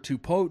drugs were too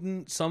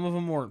potent, some of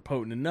them weren't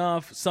potent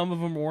enough, some of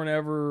them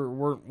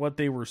weren't what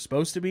they were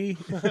supposed to be.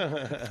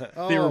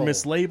 They were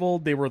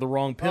mislabeled, they were the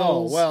wrong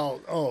pills.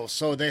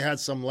 So they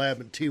had some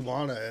lab in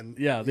Tijuana and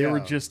Yeah, they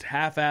were just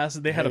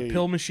half-assed. They had a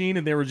pill machine,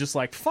 and they were just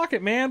like, fuck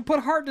it, man,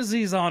 put heart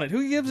disease on it.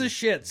 Who gives a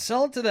shit?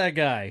 Sell it to that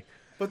guy.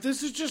 But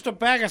this is just a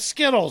bag of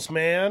Skittles,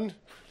 man.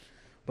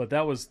 But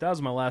that was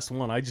my last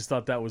one. I just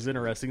thought that was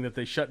interesting that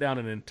they shut down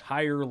an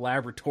entire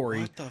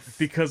laboratory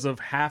because of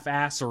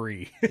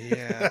half-assery.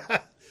 Yeah.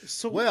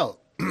 So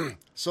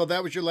so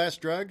that was your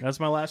last drug? That's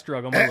my last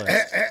drug on my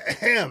list.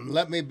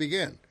 Let me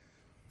begin.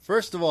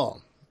 First of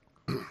all,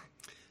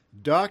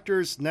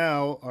 doctors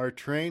now are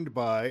trained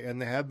by,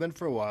 and they have been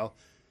for a while,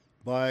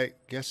 by,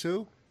 guess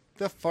who?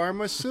 The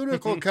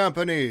pharmaceutical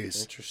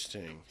companies.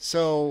 Interesting.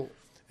 So,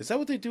 Is that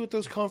what they do at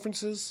those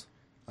conferences?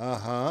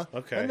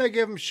 Okay. And they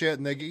give them shit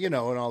and and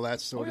all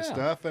that sort of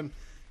stuff. And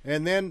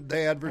then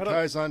they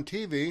advertise on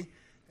TV.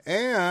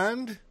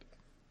 And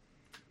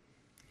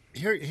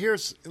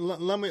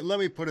let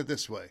me put it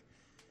this way.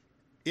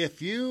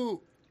 If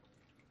you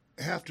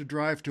have to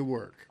drive to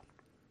work,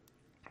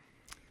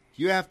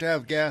 you have to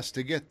have gas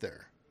to get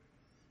there.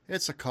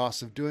 It's a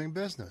cost of doing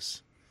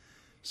business.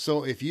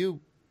 So if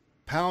you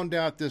pound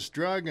out this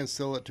drug and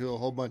sell it to a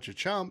whole bunch of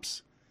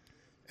chumps,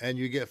 and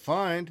you get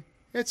fined,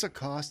 it's a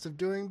cost of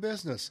doing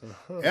business.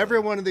 Every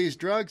one of these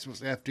drugs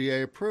was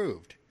FDA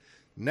approved.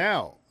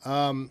 Now,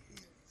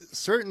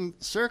 certain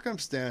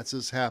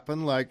circumstances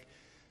happen, like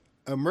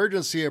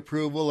emergency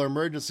approval or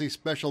emergency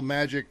special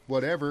magic,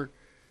 whatever,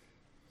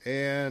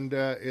 and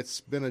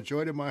it's been a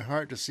joy to my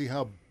heart to see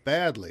how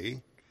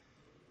badly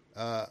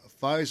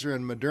Pfizer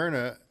and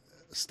Moderna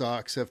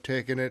stocks have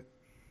taken it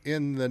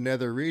in the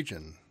nether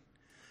region,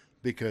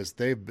 because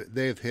they've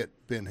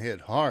been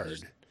hit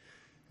hard.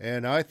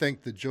 And I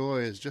think the joy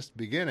is just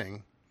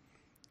beginning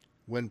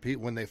when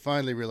they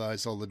finally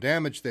realize all the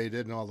damage they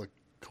did and all the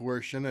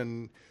coercion,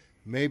 and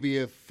maybe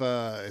if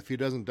he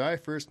doesn't die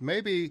first,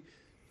 maybe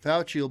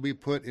Fauci will be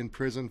put in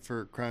prison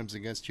for crimes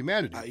against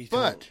humanity. I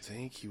but don't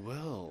think he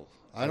will.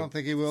 I don't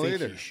think he will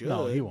either. He should,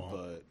 No, he won't.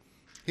 But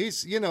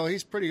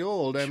He's pretty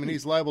old. I mean,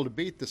 he's liable to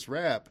beat this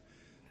rap,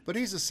 but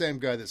he's the same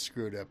guy that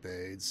screwed up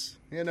AIDS.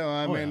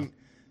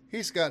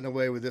 He's gotten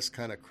away with this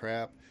kind of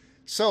crap.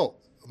 So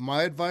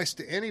my advice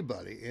to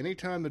anybody,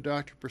 anytime the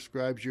doctor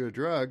prescribes you a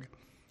drug,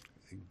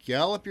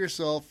 gallop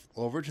yourself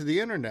over to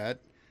the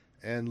internet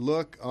and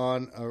look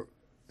on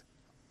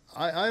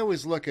I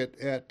always look at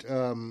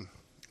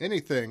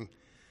anything.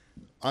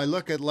 I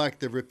look at like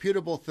the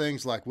reputable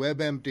things like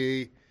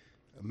WebMD,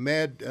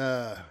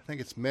 I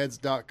think it's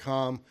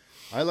meds.com.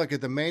 I look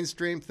at the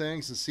mainstream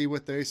things and see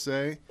what they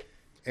say.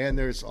 And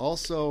there's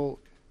also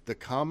the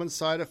common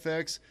side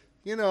effects.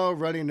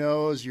 Runny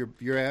nose,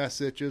 your ass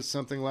itches,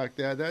 something like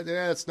that.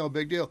 That's no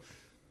big deal.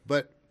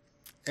 But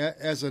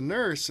as a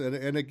nurse,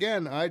 and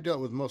again, I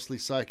dealt with mostly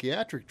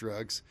psychiatric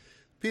drugs,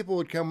 people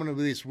would come in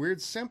with these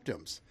weird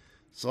symptoms.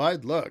 So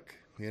I'd look,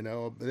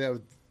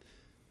 the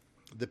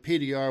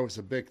PDR was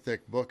a big,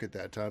 thick book at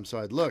that time, so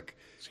I'd look.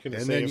 I was going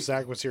to say, if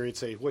Zach was here, he'd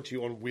say, "What,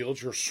 you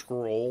unwheeled your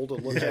scroll to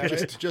look at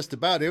it?" Just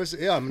about. It was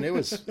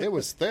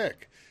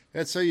thick.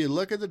 And so you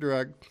look at the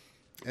drug,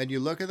 and you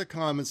look at the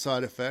common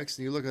side effects,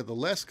 and you look at the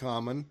less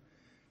common,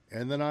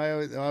 and then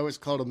I always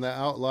called them the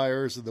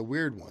outliers or the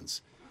weird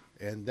ones.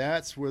 And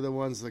that's where the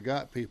ones that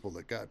got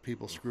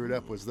people screwed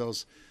up was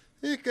those.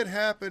 It could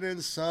happen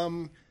in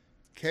some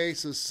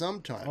cases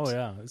sometimes. Oh,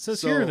 yeah. It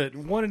says here that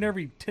 1 in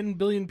every 10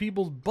 billion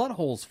people's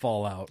buttholes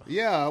fall out.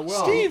 Yeah,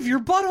 well... Steve, your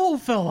butthole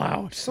fell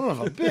out. Son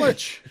of a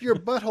bitch. Your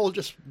butthole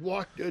just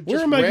walked... Where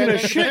am I going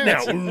to shit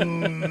now?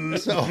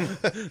 So,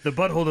 the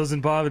butthole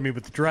doesn't bother me,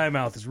 but the dry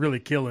mouth is really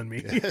killing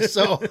me.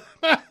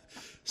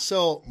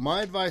 So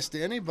my advice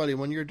to anybody,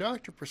 when your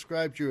doctor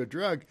prescribes you a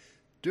drug,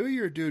 do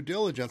your due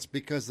diligence,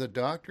 because the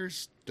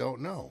doctors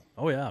don't know.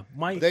 Oh, yeah.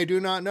 They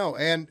do not know.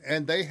 And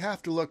they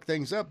have to look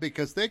things up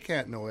because they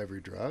can't know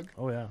every drug.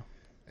 Oh, yeah.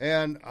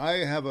 And I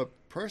have a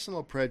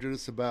personal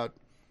prejudice about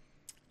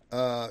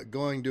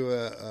going to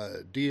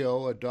a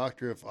DO, a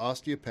doctor of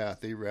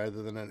osteopathy,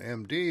 rather than an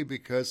MD,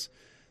 because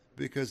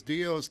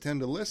DOs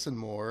tend to listen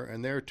more,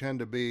 and they tend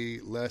to be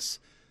less,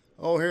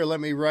 oh, here, let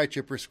me write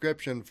you a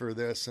prescription for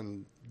this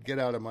and get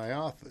out of my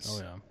office.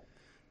 Oh, yeah.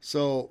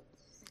 So,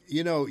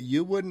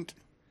 you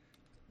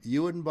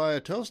wouldn't buy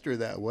a toaster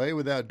that way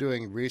without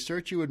doing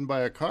research. You wouldn't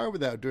buy a car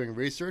without doing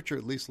research, or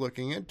at least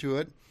looking into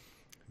it.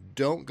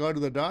 Don't go to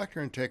the doctor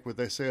and take what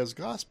they say as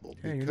gospel.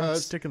 Yeah, you're not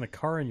sticking the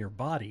car in your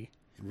body.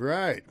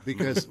 Right,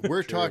 because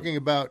we're talking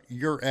about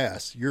your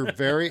ass, your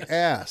very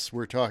ass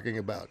we're talking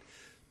about.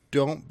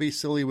 Don't be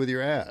silly with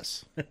your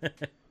ass.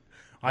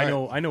 I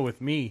know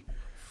with me,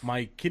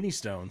 my kidney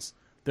stones,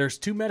 there's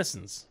 2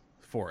 medicines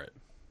for it.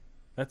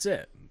 That's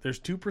it. There's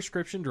 2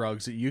 prescription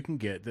drugs that you can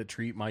get that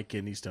treat my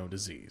kidney stone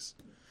disease.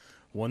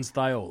 One's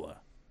Thiola.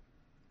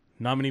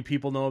 Not many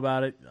people know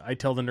about it. I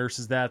tell the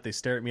nurses that. They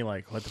stare at me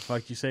like, what the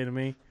fuck you say to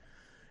me?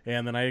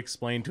 And then I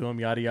explain to them,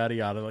 yada, yada,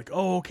 yada. Like,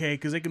 oh, okay,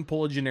 because they can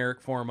pull a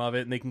generic form of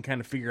it, and they can kind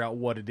of figure out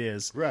what it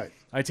is. Right.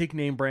 I take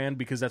name brand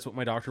because that's what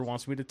my doctor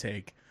wants me to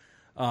take.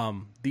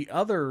 The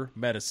other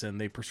medicine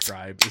they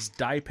prescribe is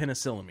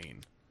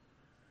dipenicillamine.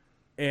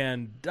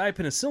 And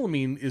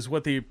dipenicillamine is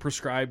what they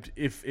prescribed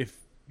if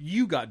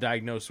you got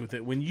diagnosed with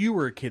it when you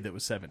were a kid that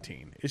was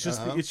 17. It's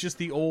just it's just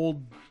the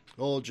old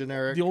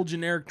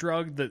generic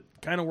drug that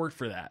kind of worked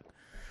for that.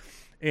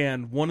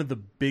 And one of the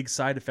big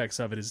side effects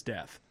of it is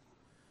death.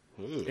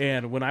 Ooh.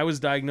 And when I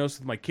was diagnosed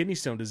with my kidney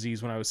stone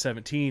disease when I was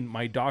 17,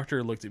 my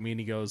doctor looked at me and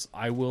he goes,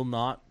 "I will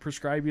not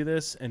prescribe you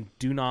this, and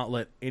do not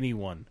let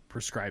anyone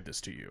prescribe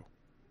this to you.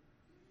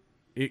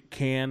 It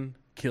can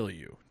kill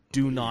you.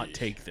 Do not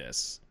take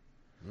this."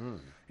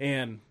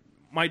 And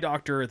my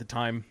doctor at the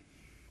time,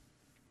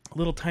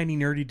 little tiny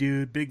nerdy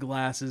dude, big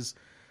glasses,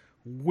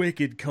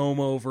 wicked comb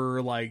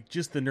over, like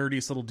just the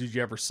nerdiest little dude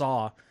you ever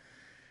saw.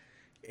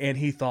 And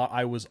he thought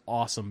I was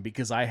awesome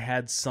because I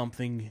had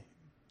something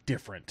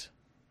different.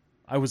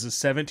 I was a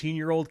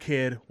 17-year-old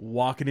kid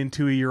walking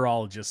into a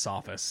urologist's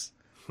office.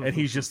 And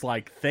he's just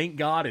like, thank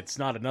God it's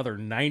not another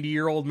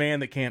 90-year-old man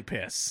that can't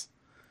piss.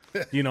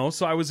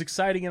 So I was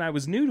exciting and I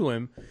was new to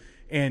him.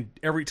 And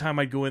every time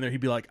I'd go in there, he'd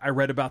be like, I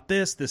read about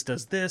this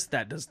does this,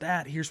 that does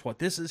that, here's what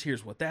this is,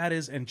 here's what that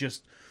is, and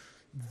just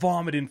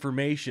vomit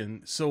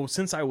information. So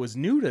since I was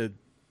new to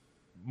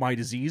my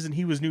disease and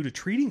he was new to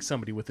treating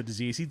somebody with the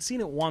disease, he'd seen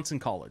it once in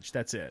college,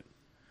 that's it.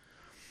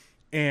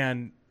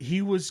 And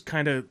he was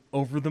kind of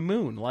over the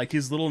moon. Like,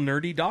 his little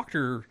nerdy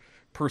doctor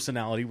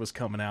personality was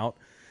coming out.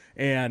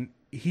 And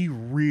he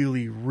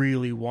really,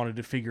 really wanted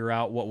to figure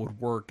out what would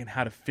work and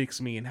how to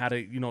fix me and how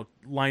to,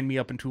 line me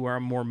up into where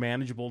I'm more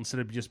manageable instead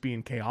of just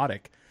being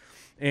chaotic.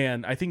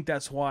 And I think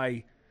that's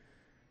why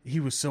he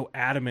was so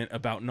adamant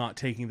about not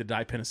taking the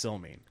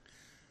dipenicillamine.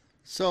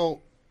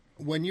 So,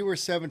 when you were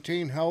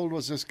 17, how old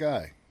was this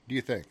guy, do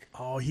you think?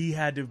 Oh, he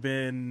had to have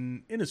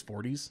been in his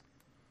 40s.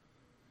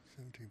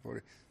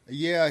 1740.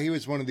 Yeah, he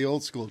was one of the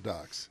old school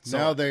docs.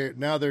 So,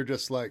 now they're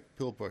just like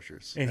pill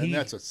pushers, and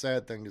that's a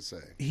sad thing to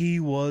say. He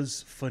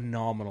was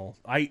phenomenal.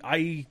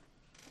 I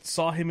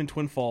saw him in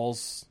Twin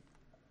Falls.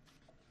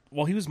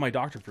 Well, he was my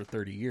doctor for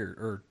 30 years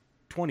or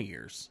 20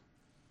 years.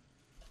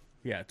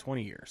 Yeah,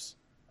 20 years.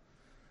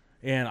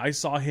 And I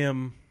saw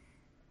him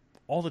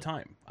all the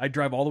time. I'd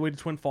drive all the way to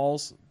Twin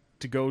Falls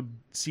to go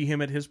see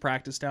him at his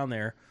practice down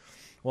there.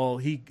 Well,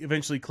 he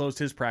eventually closed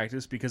his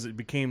practice because it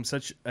became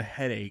such a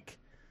headache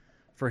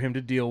for him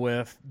to deal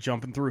with,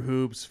 jumping through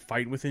hoops,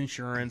 fighting with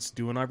insurance,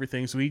 doing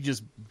everything. So he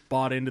just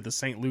bought into the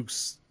St.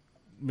 Luke's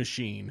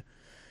machine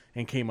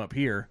and came up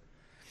here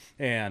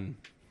and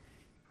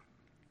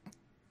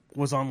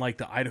was on like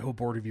the Idaho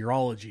Board of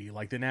Urology,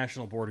 like the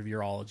National Board of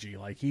Urology.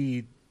 Like,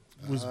 he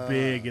was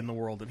big in the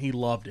world and he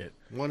loved it.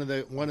 One of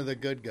the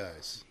good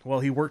guys. Well,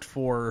 he worked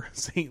for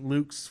St.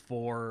 Luke's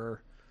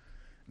for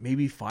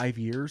maybe 5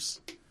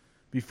 years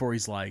before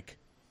he's like,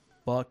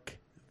 fuck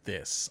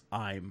this,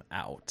 I'm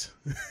out.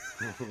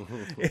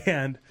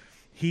 And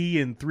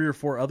he and 3 or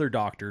 4 other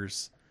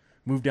doctors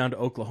moved down to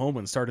Oklahoma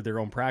and started their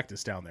own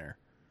practice down there.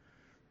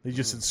 They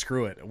just said,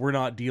 screw it. We're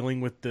not dealing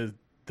with the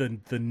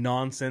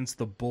nonsense,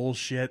 the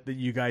bullshit that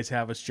you guys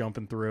have us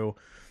jumping through.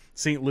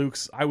 St.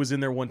 Luke's, I was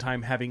in there one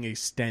time having a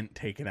stent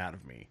taken out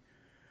of me.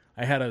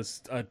 I had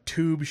a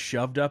tube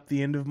shoved up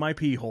the end of my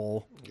pee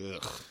hole.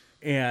 Ugh.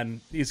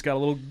 And it's got a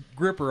little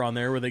gripper on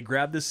there where they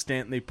grab this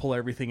stent and they pull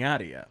everything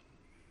out of you.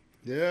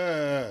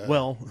 Yeah.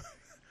 Well,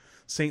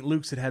 St.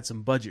 Luke's had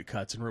some budget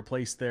cuts and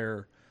replaced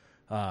their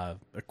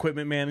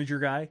equipment manager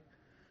guy.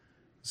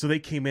 So they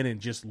came in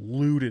and just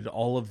looted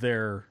all of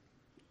their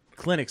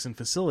clinics and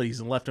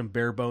facilities and left them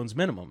bare bones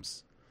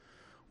minimums.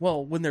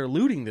 Well, when they're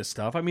looting this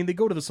stuff, I mean, they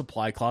go to the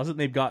supply closet and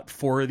they've got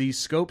 4 of these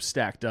scopes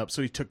stacked up.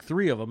 So he took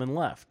 3 of them and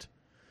left.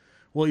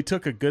 Well, he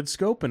took a good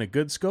scope and a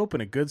good scope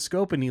and a good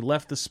scope and he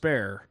left the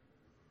spare.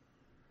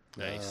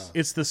 Nice.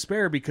 It's the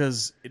spare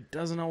because it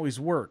doesn't always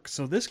work.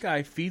 So this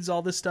guy feeds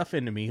all this stuff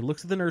into me. He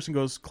looks at the nurse and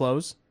goes,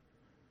 close.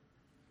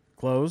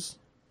 Close.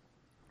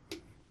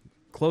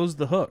 Close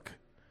the hook.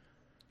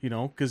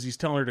 Because he's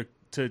telling her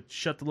to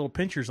shut the little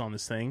pinchers on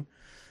this thing.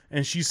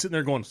 And she's sitting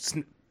there going,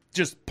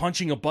 just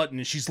punching a button.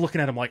 And she's looking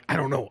at him like, I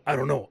don't know.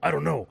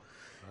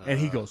 And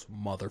he goes,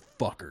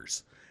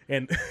 motherfuckers.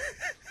 And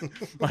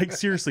like,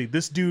 seriously,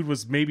 this dude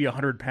was maybe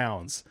 100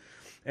 pounds.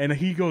 And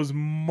he goes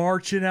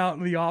marching out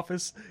in the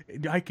office.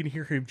 And I can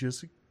hear him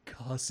just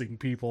cussing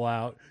people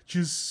out.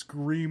 Just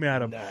scream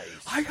at him. Nice.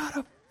 I got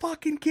a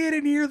fucking kid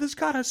in here that's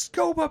got a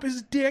scope up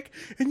his dick.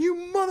 And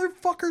you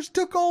motherfuckers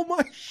took all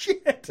my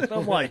shit. And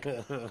I'm like,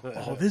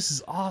 oh, this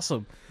is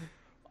awesome.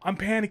 I'm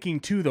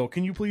panicking too, though.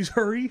 Can you please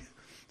hurry?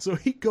 So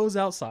he goes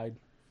outside.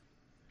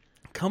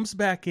 Comes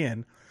back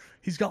in.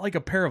 He's got like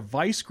a pair of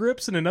vice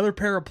grips and another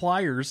pair of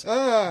pliers.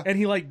 And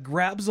he like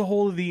grabs a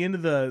hold of the end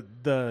of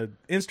the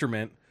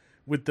instrument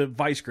with the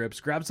vice grips,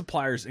 grabs the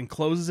pliers and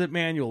closes it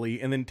manually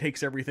and then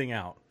takes everything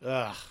out.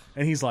 Ugh.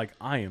 And he's like,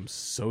 I am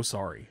so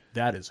sorry.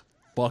 That is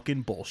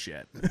fucking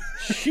bullshit.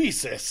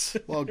 Jesus.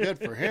 Well, good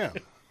for him.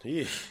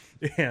 Yeah.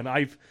 And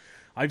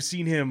I've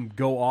seen him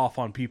go off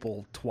on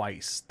people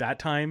twice. That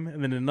time,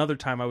 and then another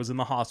time I was in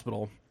the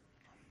hospital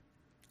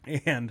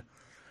and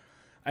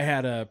I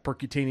had a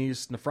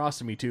percutaneous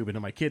nephrostomy tube into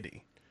my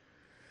kidney.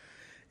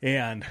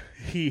 And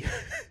he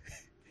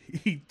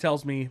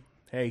tells me,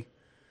 hey,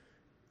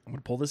 I'm going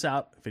to pull this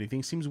out. If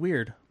anything seems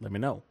weird, let me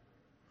know.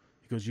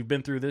 He goes, you've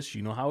been through this.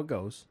 You know how it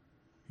goes.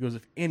 He goes,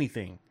 if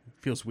anything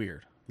feels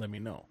weird, let me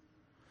know.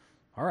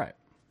 All right.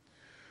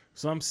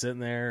 So I'm sitting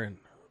there and,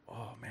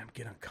 oh, man, I'm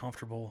getting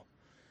uncomfortable.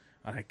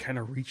 And I kind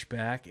of reach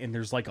back and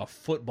there's like a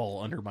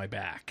football under my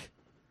back.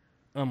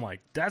 I'm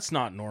like, that's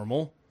not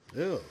normal.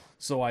 Ew.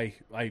 So I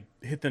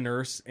hit the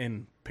nurse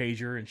and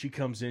page her, and she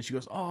comes in. She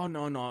goes, "Oh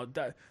no,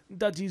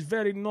 that is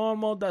very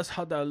normal. That's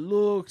how that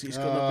looks. It's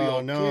gonna be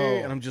okay." No.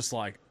 And I'm just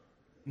like,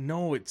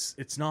 "No,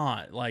 it's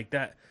not like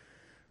that.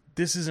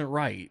 This isn't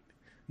right.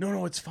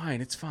 No, it's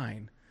fine. It's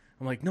fine."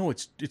 I'm like, "No,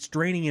 it's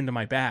draining into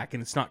my back,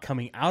 and it's not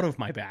coming out of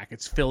my back.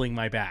 It's filling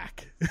my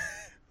back."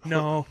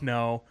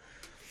 No.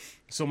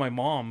 So my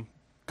mom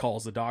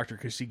calls the doctor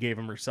because she gave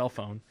him her cell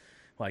phone,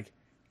 like,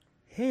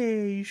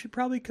 hey, you should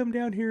probably come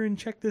down here and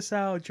check this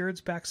out. Jared's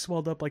back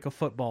swelled up like a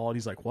football. And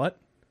he's like, what?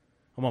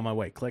 I'm on my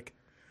way. Click.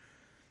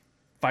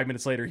 5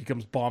 minutes later, he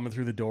comes bombing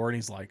through the door and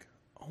he's like,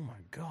 oh my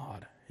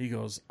God. He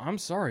goes, I'm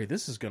sorry,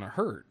 this is going to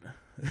hurt.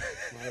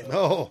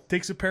 No.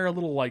 Takes a pair of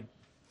little like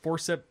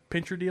forceps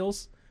pincher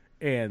deals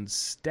and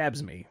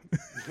stabs me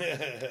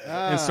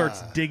and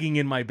starts digging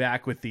in my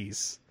back with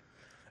these.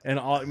 And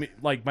I mean,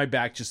 like my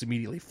back just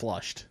immediately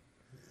flushed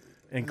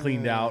and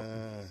cleaned out.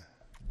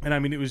 And I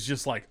mean, it was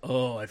just like,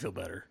 oh, I feel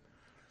better.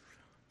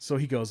 So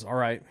he goes, all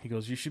right. He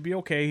goes, you should be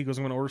okay. He goes,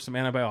 I'm going to order some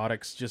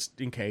antibiotics just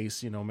in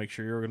case, make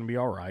sure you're going to be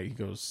all right. He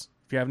goes,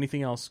 if you have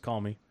anything else,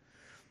 call me.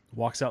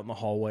 Walks out in the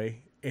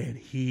hallway, and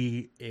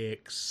he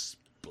exploded.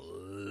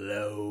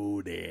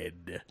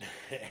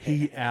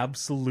 He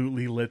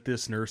absolutely lit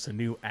this nurse a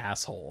new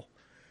asshole.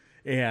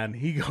 And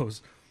he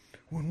goes,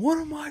 when one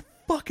of my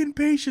fucking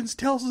patients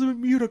tells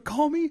you to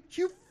call me,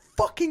 you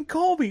fucking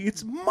call me.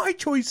 It's my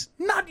choice,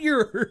 not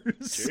yours.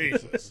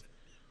 Jesus.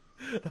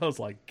 I was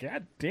like,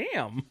 God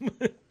damn.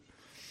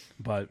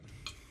 But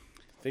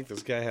I think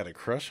this guy had a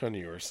crush on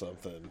you or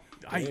something.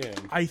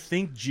 Damn. I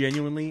think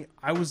genuinely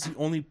I was the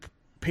only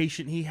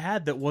patient he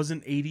had that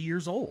wasn't 80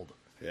 years old.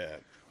 Yeah.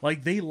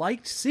 Like, they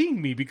liked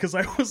seeing me because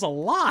I was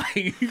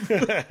alive.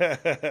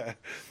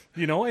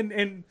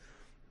 And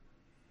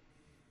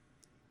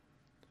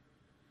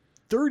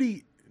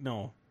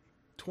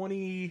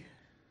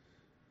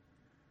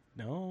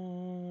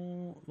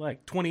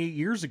 28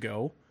 years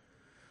ago,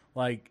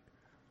 like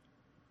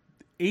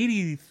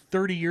 30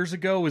 years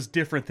ago was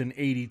different than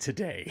 80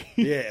 today.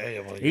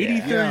 Yeah.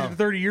 Well,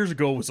 30 years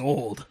ago was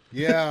old.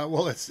 Yeah,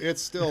 well,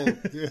 it's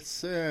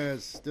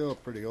still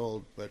pretty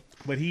old, but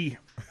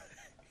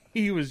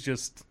he was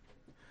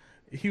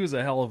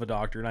a hell of a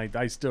doctor, and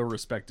I still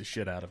respect the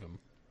shit out of him.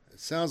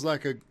 it sounds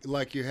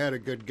like you had a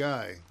good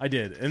guy. I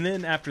did. And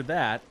then after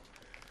that,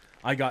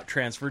 I got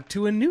transferred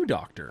to a new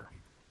doctor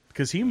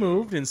because he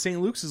moved, and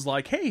St. Luke's is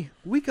like, hey,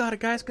 we got a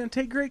guy that's going to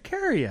take great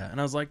care of you. And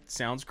I was like,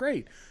 sounds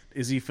great.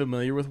 Is he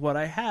familiar with what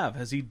I have?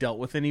 Has he dealt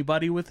with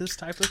anybody with this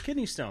type of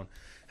kidney stone?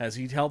 Has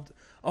he helped?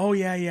 Oh,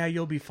 yeah,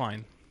 you'll be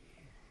fine.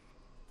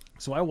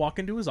 So I walk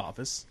into his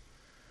office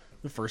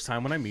the first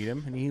time when I meet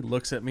him, and he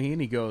looks at me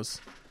and he goes,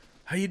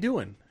 how you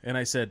doing? And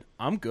I said,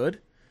 I'm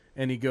good.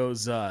 And he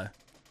goes,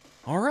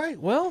 all right,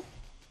 well,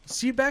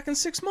 see you back in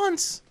 6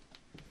 months.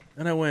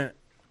 And I went,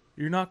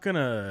 you're not going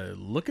to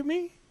look at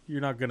me?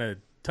 You're not going to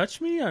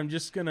touch me? I'm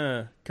just going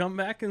to come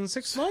back in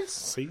 6 months?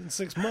 See you in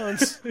 6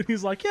 months. And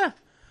he's like, yeah.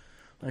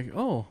 Like,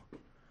 oh,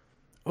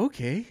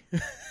 okay.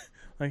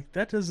 Like,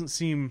 that doesn't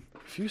seem...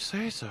 If you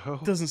say so.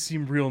 Doesn't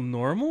seem real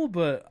normal,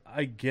 but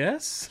I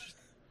guess.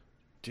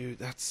 Dude,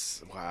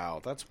 that's...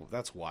 Wow,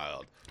 that's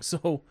wild.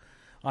 So,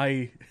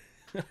 I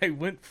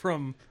went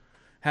from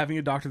having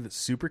a doctor that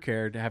super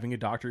cared to having a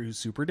doctor who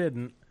super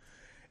didn't.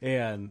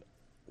 And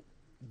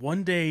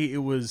one day it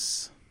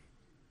was...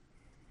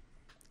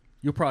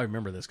 You'll probably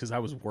remember this because I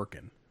was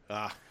working.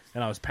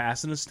 And I was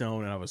passing a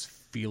stone and I was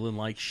feeling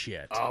like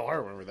shit. Oh, I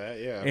remember that,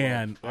 yeah.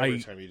 And Well,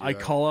 I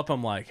call up,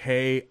 I'm like,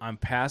 hey, I'm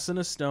passing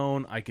a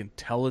stone. I can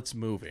tell it's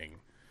moving.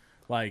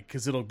 Like,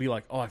 because it'll be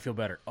like, oh, I feel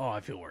better. Oh, I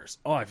feel worse.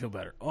 Oh, I feel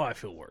better. Oh, I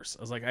feel worse.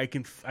 I was like, I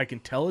can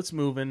tell it's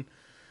moving.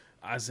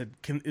 I said,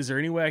 is there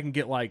any way I can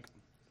get like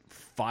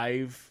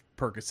 5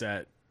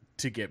 Percocet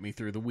to get me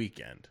through the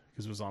weekend?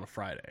 Because it was on a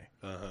Friday.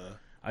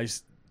 I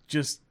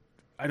just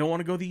I don't want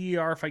to go to the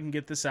ER if I can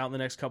get this out in the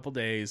next couple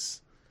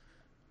days.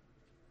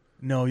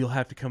 No, you'll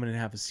have to come in and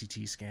have a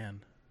CT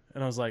scan.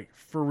 And I was like,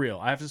 for real,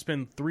 I have to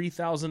spend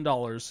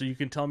 $3,000 so you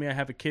can tell me I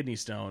have a kidney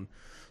stone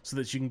so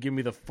that you can give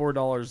me the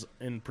 $4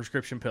 in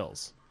prescription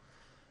pills.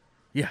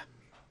 Yeah.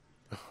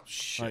 Oh,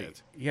 shit. Like,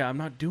 yeah, I'm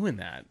not doing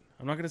that.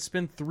 I'm not going to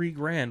spend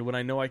 $3,000 when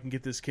I know I can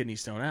get this kidney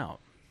stone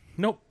out.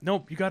 Nope,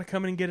 you got to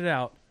come in and get it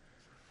out.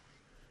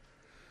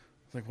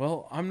 I was like,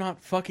 well, I'm not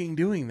fucking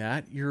doing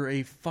that. You're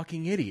a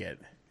fucking idiot.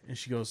 And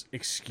she goes,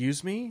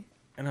 excuse me?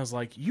 And I was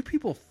like, you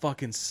people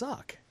fucking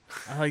suck.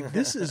 I'm like,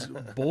 this is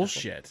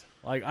bullshit.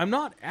 Like, I'm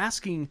not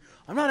asking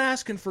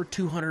for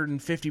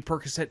 250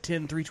 Percocet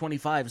 10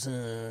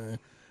 325s.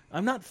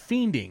 I'm not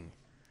fiending.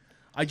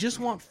 I just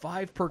want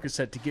 5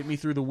 Percocet to get me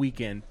through the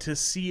weekend to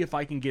see if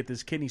I can get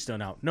this kidney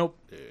stone out. Nope.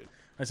 Dude.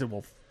 I said,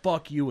 well,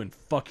 fuck you and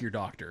fuck your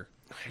doctor.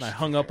 And I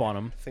hung up on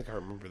him. I think I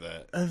remember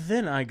that.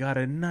 Then I got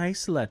a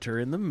nice letter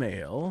in the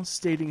mail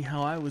stating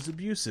how I was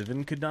abusive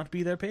and could not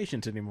be their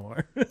patient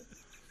anymore.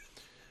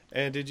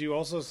 And did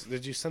you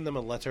send them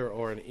a letter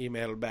or an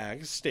email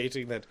back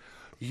stating that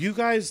you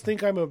guys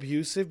think I'm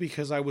abusive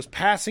because I was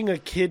passing a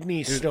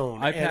kidney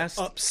stone and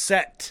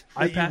upset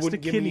that I you passed a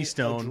wouldn't give kidney me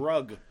stone a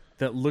drug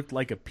that looked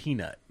like a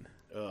peanut.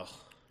 Ugh.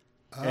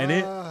 And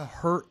it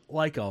hurt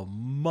like a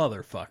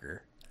motherfucker.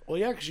 Well,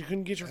 yeah, because you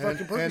couldn't get your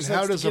fucking Percocets. And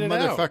how does a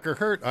motherfucker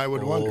hurt? I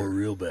would wonder.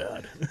 Real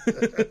bad.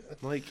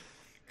 Like,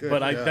 Good But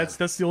God.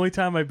 that's the only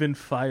time I've been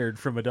fired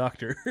from a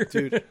doctor.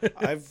 dude,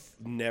 I've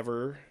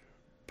never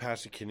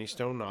passed a kidney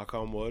stone, knock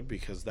on wood,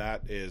 because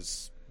that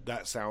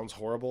sounds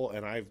horrible.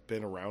 And I've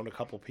been around a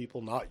couple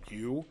people, not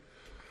you,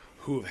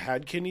 who have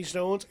had kidney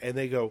stones, and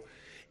they go,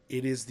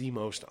 it is the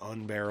most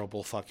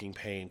unbearable fucking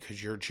pain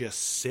because you're just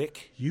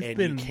sick you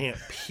can't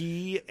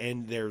pee,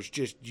 and there's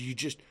just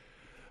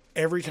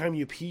every time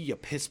you pee, you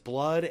piss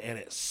blood, and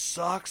it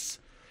sucks,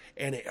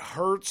 and it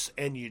hurts,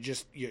 and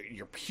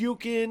you're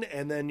puking,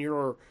 and then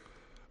you're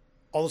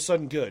all of a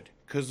sudden good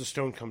because the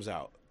stone comes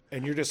out.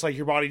 And you're just like,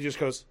 your body just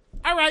goes,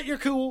 all right, you're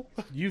cool.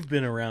 You've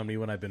been around me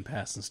when I've been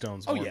passing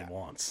stones more than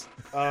once.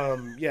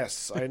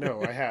 Yes, I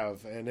know, I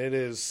have. And it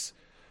is,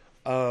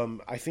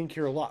 I think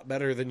you're a lot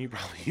better than you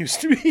probably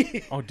used to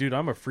be. Oh, dude,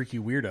 I'm a freaky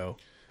weirdo.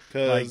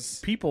 Like,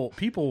 people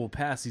will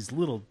pass these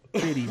little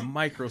bitty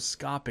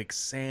microscopic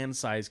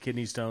sand-sized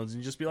kidney stones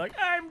and just be like,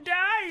 I'm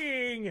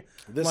dying.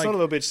 This like, son of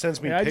a bitch sends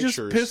me pictures.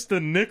 I just pissed the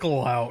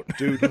nickel out.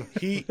 Dude,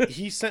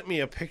 he sent me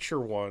a picture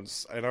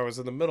once, and I was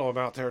in the middle. I'm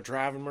out there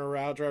driving her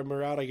out.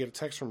 I get a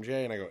text from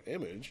Jay, and I go,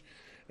 image.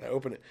 And I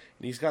open it,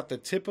 and he's got the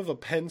tip of a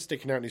pen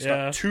sticking out, and he's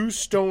got 2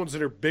 stones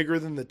that are bigger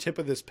than the tip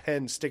of this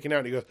pen sticking out.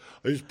 And he goes,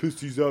 I just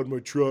pissed these out of my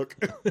truck.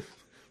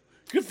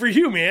 Good for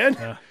you, man.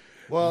 Yeah.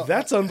 Well,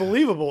 that's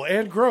unbelievable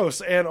and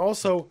gross, and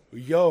also,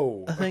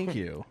 yo. Thank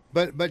you.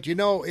 But you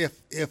know,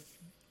 if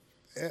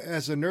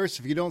as a nurse,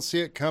 if you don't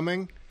see it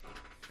coming,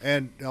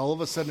 and all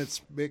of a sudden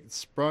it's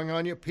sprung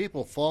on you,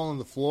 people fall on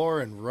the floor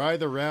and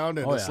writhe around,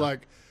 and it's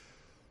like,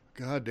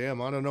 God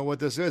damn, I don't know what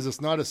this is. It's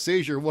not a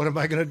seizure. What am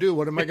I going to do?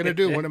 What am I going to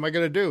do? What am I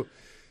going to do?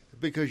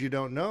 Because you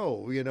don't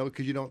know,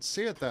 because you don't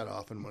see it that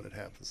often when it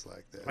happens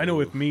like that. I know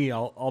with me,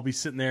 I'll be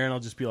sitting there and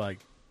I'll just be like,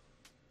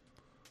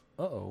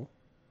 uh-oh.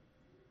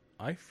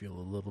 I feel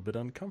a little bit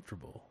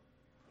uncomfortable.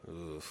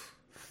 Oof.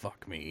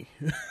 Fuck me.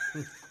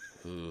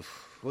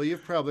 Oof. Well,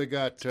 you've probably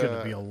got... It's going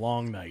to be a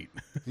long night.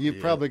 You've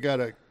probably got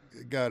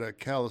a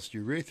calloused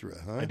urethra,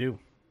 huh? I do.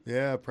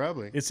 Yeah,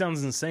 probably. It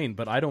sounds insane,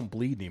 but I don't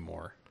bleed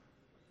anymore.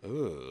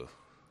 Ugh.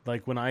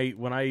 Like, when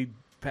I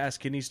pass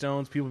kidney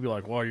stones, people be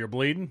like, well, you're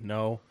bleeding?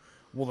 No.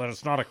 Well, then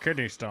it's not a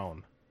kidney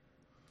stone.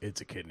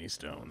 It's a kidney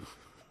stone.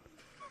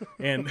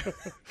 And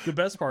the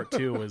best part,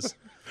 too, was...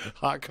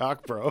 Hot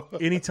cock, bro.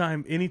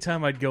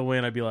 anytime I'd go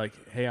in, I'd be like,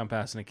 hey, I'm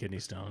passing a kidney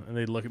stone. And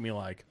they'd look at me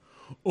like,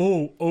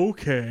 oh,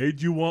 okay.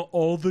 Do you want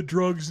all the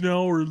drugs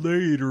now or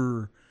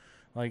later?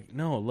 Like,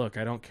 no, look,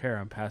 I don't care.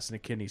 I'm passing a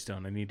kidney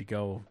stone. I need to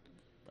go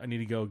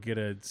get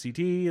a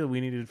CT. We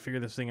need to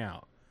figure this thing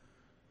out.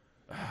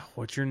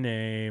 What's your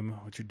name?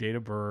 What's your date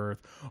of birth?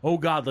 Oh,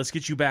 God, let's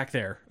get you back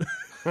there.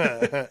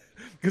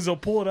 Because they'll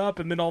pull it up,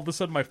 and then all of a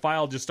sudden my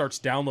file just starts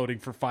downloading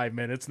for 5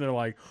 minutes, and they're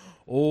like,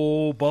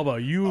 oh,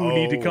 Bubba, you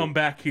need to come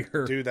back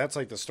here. Dude, that's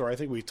like the story. I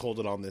think we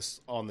told it on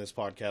this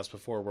podcast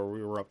before, where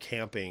we were up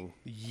camping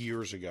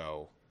years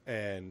ago,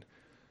 and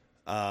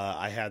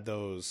I had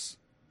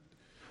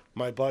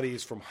my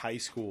buddies from high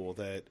school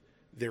that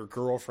their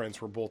girlfriends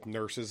were both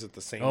nurses at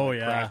the same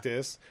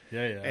practice.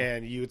 Yeah.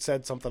 And you had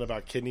said something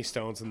about kidney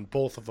stones, and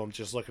both of them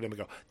just look at him and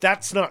go,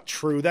 that's not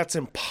true. That's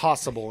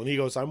impossible. And he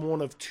goes, I'm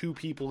one of 2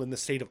 people in the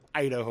state of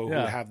Idaho who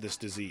have this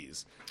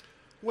disease.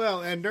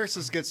 Well, and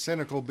nurses get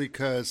cynical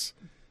because,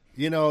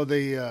 the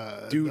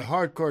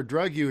hardcore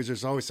drug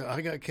users always say,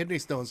 I got kidney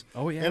stones.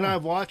 Oh, yeah. And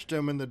I've watched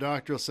them, and the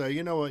doctor will say,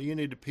 you know what, you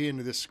need to pee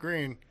into this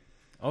screen.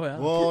 Oh, yeah.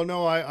 Well,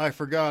 no, I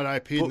forgot. I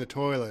peed in the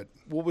toilet.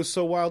 What was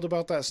so wild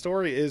about that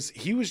story is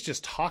he was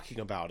just talking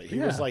about it. He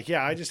was like,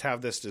 I just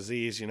have this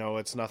disease.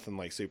 It's nothing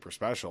like super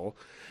special.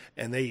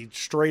 And they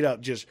straight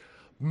up just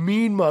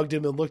mean mugged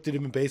him and looked at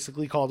him and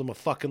basically called him a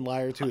fucking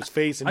liar to his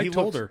face. And I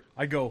told her,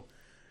 I go,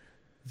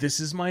 this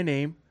is my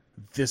name.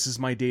 This is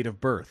my date of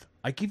birth.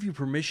 I give you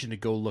permission to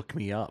go look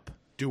me up.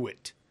 Do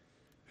it.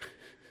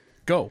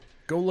 Go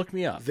look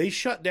me up. They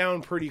shut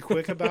down pretty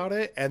quick about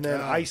it. And then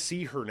I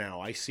see her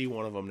now. I see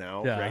one of them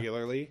now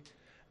regularly.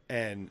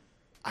 And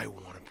I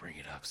want to bring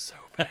it up so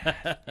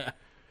bad.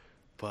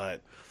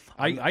 But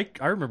I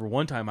remember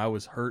one time I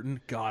was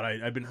hurting. God,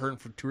 I've been hurting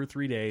for 2 or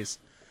 3 days.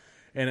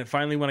 And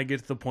finally, when I get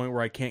to the point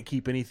where I can't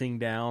keep anything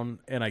down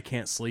and I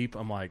can't sleep,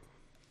 I'm like,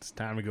 it's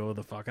time to go to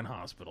the fucking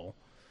hospital.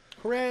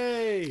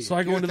 Hooray! So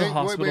I go into the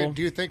hospital. Wait,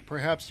 do you think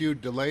perhaps you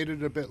delayed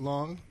it a bit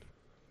long?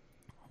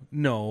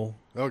 No.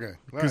 Okay.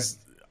 Because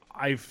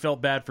I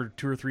felt bad for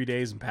 2 or 3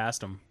 days and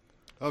passed them.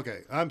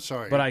 Okay, I'm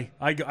sorry. But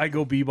I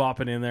go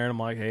bebopping in there, and I'm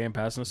like, hey, I'm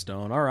passing a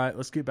stone. All right,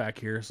 let's get back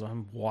here. So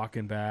I'm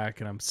walking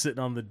back, and I'm sitting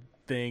on the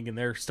thing, and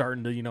they're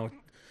starting to,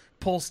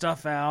 pull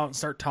stuff out and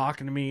start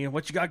talking to me.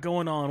 What you got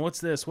going on? What's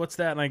this? What's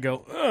that? And I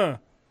go, ugh.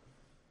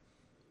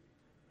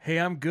 Hey,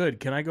 I'm good.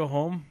 Can I go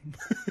home?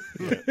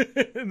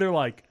 And they're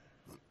like,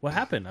 what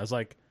happened? I was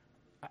like,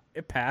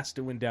 it passed.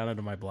 It went down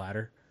into my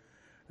bladder.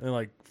 And they're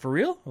like, for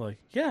real? I'm like,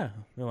 yeah.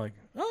 They're like,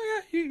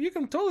 oh, yeah, you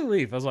can totally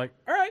leave. I was like,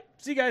 all right,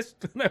 see you guys.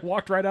 And I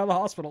walked right out of the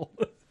hospital.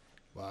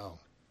 Wow.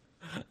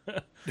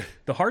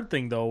 The hard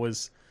thing, though,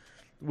 was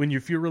when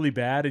you feel really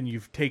bad and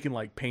you've taken,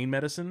 like, pain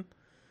medicine,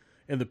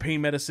 and the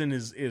pain medicine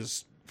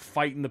is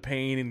fighting the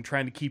pain and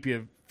trying to keep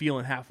you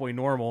feeling halfway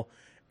normal,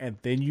 and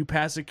then you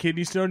pass a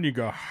kidney stone and you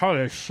go,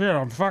 holy shit,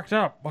 I'm fucked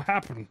up. What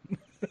happened?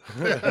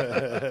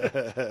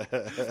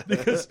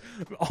 Because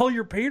all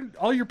your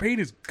pain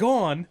is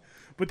gone,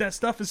 but that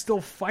stuff is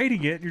still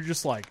fighting it. You're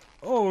just like,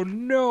 oh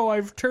no,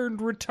 I've turned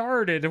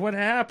retarded. What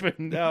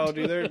happened? No,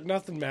 dude,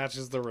 nothing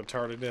matches the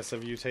retardedness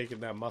of you taking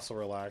that muscle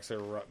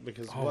relaxer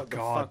because what the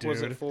fuck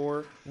was it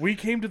for? We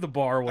came to the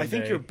bar one day. I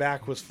think your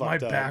back was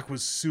fucked My up. back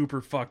was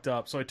super fucked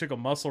up, so I took a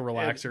muscle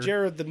relaxer. And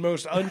Jared, the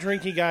most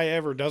undrinking guy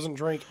ever, doesn't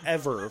drink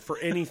ever for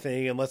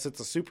anything unless it's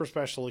a super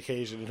special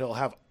occasion, and he'll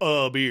have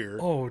a beer.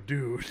 Oh,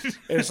 dude.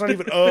 And it's not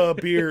even a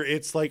beer,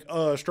 it's like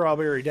a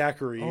strawberry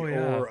daiquiri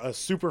or a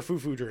super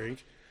foo-foo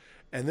drink.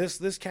 And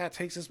this cat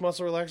takes his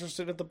muscle relaxer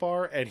sitting at the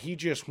bar, and he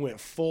just went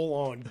full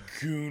on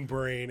goon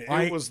brain.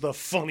 It was the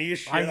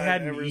funniest shit I I've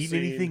hadn't ever eaten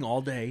seen. anything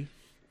all day.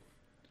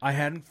 I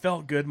hadn't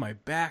felt good. My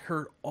back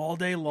hurt all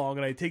day long,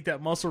 and I take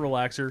that muscle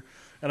relaxer,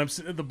 and I'm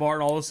sitting at the bar,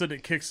 and all of a sudden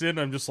it kicks in, and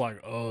I'm just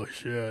like, oh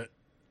shit,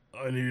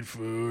 I need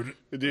food.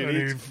 Dude, I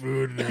need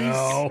food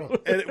now.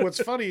 And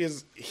what's funny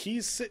is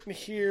he's sitting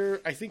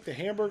here. I think the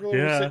hamburger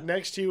was sitting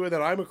next to you, and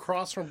then I'm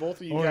across from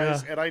both of you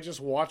guys, and I just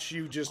watch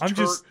you I'm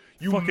just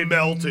you fucking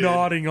melted,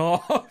 nodding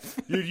off.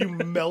 you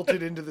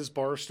melted into this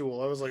bar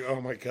stool. I was like, oh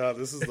my god,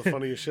 this is the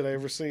funniest shit I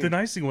ever seen. The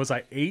nice thing was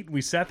I ate.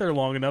 We sat there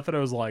long enough, and I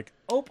was like,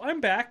 oh,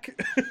 I'm back.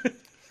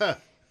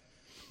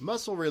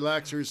 Muscle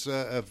relaxers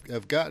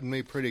have gotten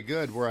me pretty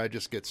good where I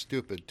just get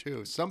stupid,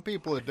 too. Some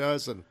people it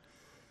does, and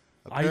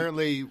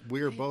apparently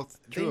we are both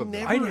two of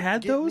them. I'd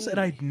had those, and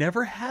I'd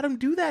never had them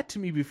do that to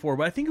me before.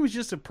 But I think it was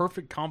just a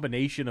perfect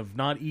combination of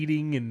not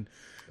eating and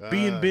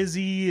being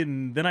busy.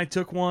 And then I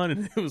took one,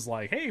 and it was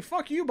like, hey,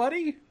 fuck you,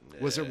 buddy.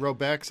 Was it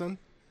Robaxin?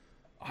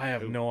 I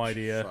have no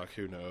idea. Fuck,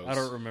 who knows? I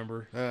don't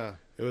remember.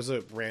 It was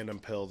a random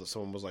pill that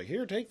someone was like,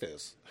 here, take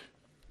this.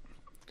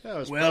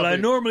 Well, I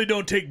normally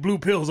don't take blue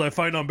pills I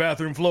find on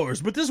bathroom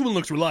floors, but this one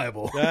looks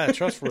reliable. Yeah,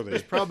 trustworthy.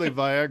 It's probably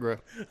Viagra.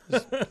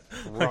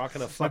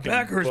 Rocking a My fucking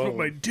back hurts, but bone.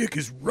 my dick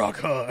is rock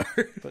hard.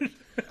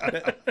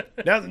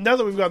 Now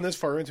that we've gotten this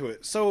far into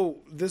it, so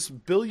this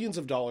billions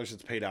of dollars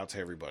that's paid out to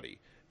everybody,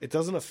 it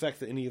doesn't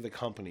affect any of the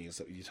companies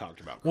that you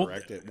talked about,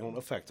 correct? It won't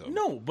affect them.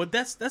 No, but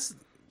that's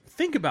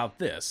think about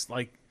this.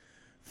 Like,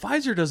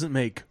 Pfizer doesn't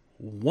make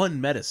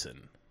one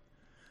medicine.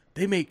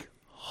 They make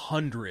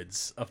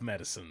hundreds of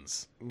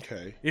medicines.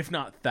 Okay. If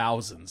not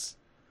thousands.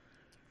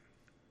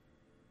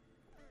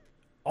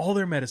 All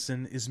their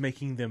medicine is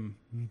making them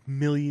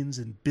millions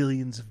and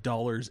billions of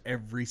dollars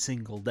every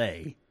single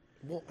day.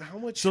 Well, how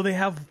much? So they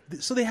have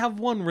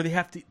one where they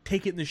have to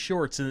take it in the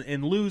shorts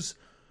and lose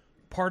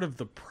part of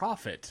the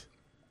profit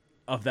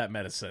of that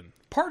medicine.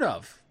 Part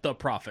of the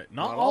profit,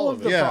 not all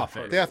of the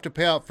profit. They have to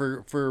pay out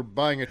for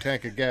buying a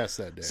tank of gas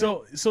that day.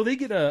 So they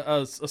get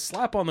a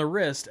slap on the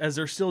wrist as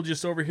they're still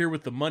just over here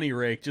with the money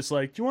rake, just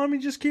like, do you want me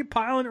to just keep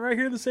piling it right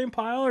here in the same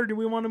pile, or do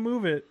we want to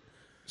move it?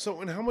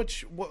 So, and how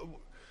much? What?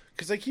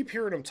 Because I keep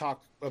hearing them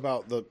talk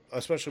about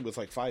especially with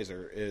like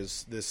Pfizer,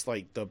 is this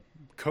like the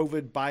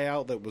COVID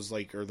buyout that was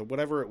like, or the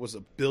whatever it was,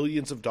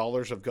 billions of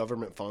dollars of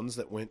government funds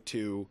that went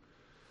to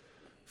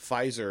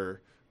Pfizer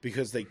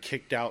because they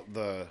kicked out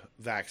the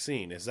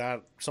vaccine. Is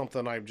that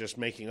something I'm just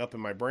making up in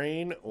my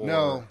brain?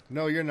 Or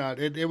No, you're not.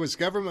 It was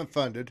government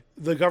funded.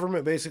 the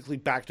government basically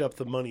backed up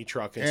the money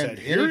truck and said,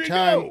 "Here you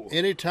go."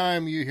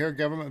 Anytime you hear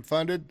government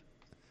funded,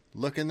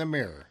 look in the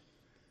mirror,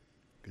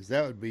 because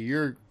that would be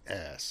your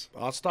ass.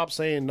 I'll stop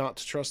saying not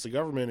to trust the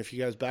government if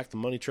you guys back the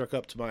money truck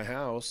up to my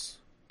house.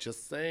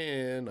 Just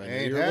saying. I know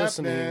Ain't you're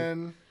listening.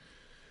 happening.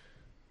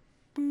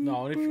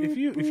 No, and if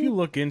you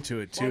look into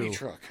it too, Money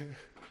truck.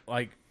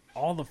 like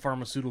all the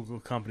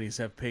pharmaceutical companies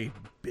have paid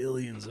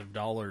billions of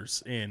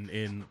dollars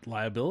in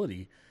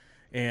liability,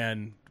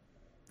 and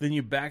then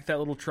you back that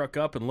little truck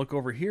up and look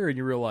over here and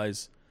you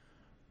realize,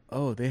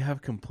 oh, they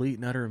have complete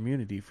and utter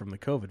immunity from the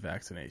COVID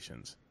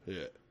vaccinations.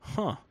 Yeah.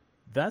 Huh.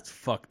 That's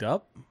fucked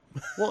up.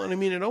 Well, and I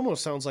mean, it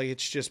almost sounds like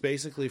it's just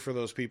basically for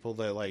those people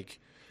that like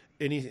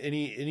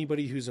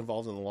anybody who's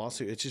involved in the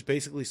lawsuit. It just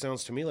basically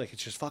sounds to me like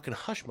it's just fucking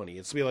hush money.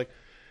 It's to be like,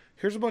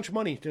 here's a bunch of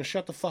money, just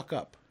shut the fuck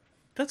up.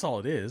 That's all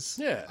it is.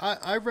 Yeah.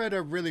 I read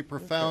a really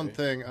profound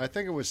thing. I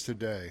think it was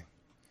today.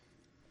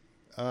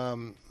 Let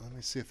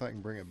me see if I can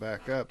bring it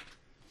back up.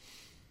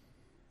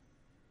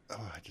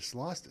 Oh, I just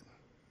lost it.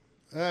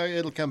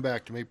 It'll come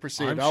back to me.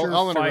 Proceed. I'm I'll sure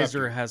interrupt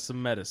Pfizer you. has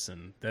some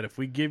medicine that if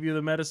we give you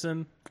the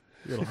medicine,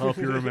 it'll help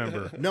you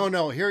remember.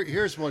 No.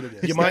 Here's what it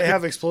is. You might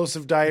have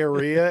explosive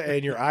diarrhea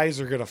and your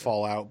eyes are going to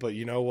fall out, but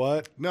you know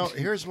what? No,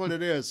 here's what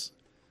it is.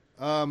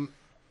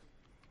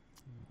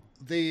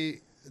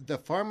 The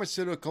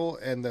pharmaceutical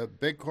and the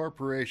big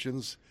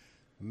corporations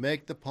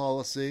make the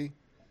policy.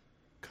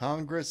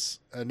 Congress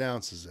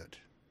announces it.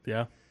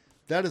 Yeah.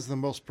 That is the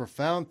most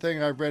profound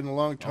thing I've read in a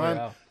long time.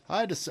 yeah.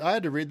 I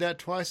had to read that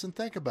twice and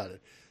think about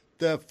it.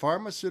 The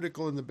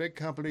pharmaceutical and the big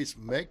companies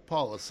make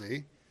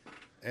policy,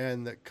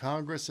 and the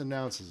Congress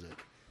announces it.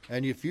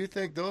 And if you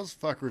think those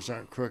fuckers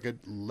aren't crooked,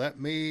 let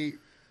me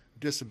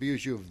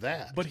disabuse you of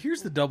that. But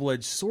here's the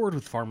double-edged sword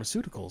with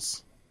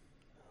pharmaceuticals.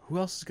 Who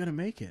else is going to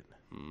make it?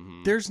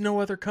 Mm-hmm. There's no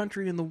other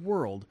country in the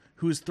world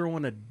who is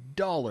throwing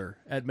 $1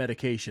 at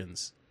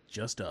medications.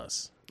 Just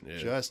us.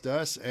 Just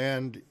us,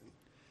 and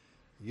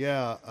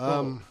yeah.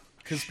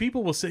 Because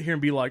people will sit here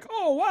and be like,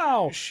 oh,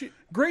 wow,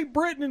 Great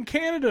Britain and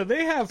Canada,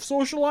 they have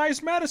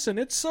socialized medicine.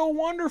 It's so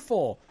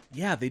wonderful.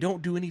 Yeah, they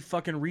don't do any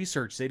fucking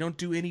research. They don't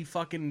do any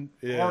fucking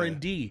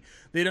R&D.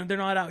 They're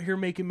not out here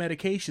making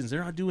medications.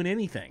 They're not doing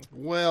anything.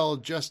 Well,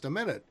 just a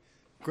minute.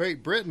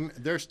 Great Britain,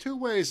 there's two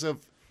ways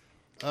of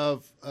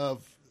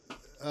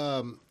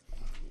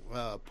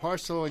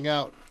parceling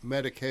out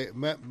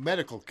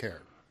medical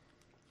care.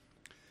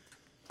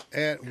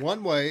 And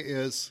one way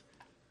is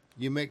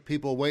you make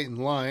people wait in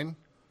line.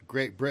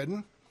 Great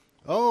Britain.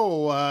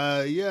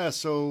 Oh, yeah,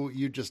 so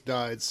you just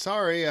died.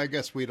 Sorry, I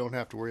guess we don't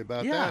have to worry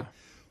about that.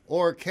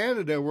 Or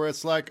Canada, where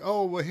it's like,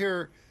 oh, well,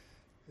 here,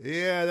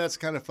 yeah, that's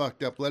kind of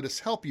fucked up. Let us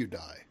help you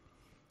die.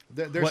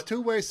 There's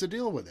two ways to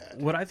deal with that.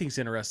 What I think is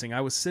interesting,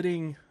 I was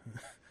sitting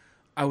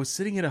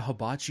at a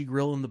hibachi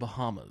grill in the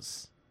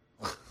Bahamas.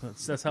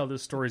 That's how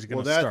this story is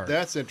going to start.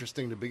 That's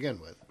interesting to begin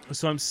with.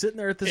 So I'm sitting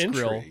there at this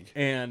grill,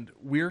 and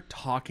we're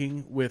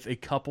talking with a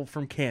couple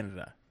from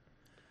Canada.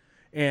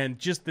 And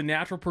just the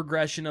natural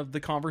progression of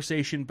the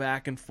conversation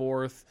back and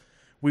forth,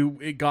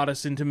 it got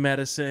us into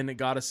medicine, it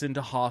got us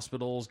into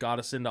hospitals, got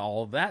us into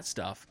all of that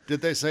stuff.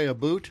 Did they say a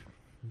boot?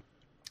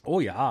 Oh,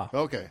 yeah.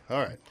 Okay,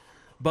 all right.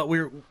 But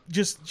we're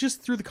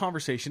just through the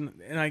conversation,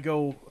 and I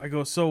go,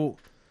 so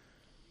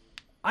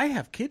I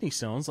have kidney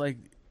stones. Like,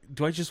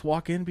 do I just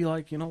walk in and be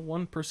like,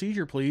 one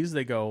procedure, please?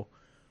 They go,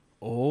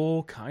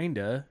 oh,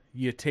 kinda.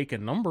 You take a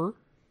number.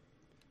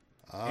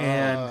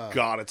 And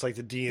God, it's like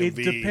the DMV. It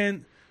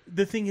depends.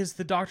 The thing is,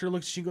 the doctor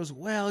looks at you and goes,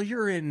 well,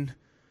 you're in,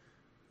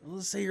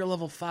 let's say you're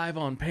level 5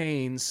 on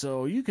pain,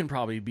 so you can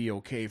probably be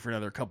okay for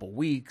another couple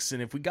weeks.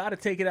 And if we got to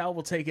take it out,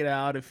 we'll take it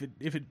out. If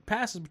it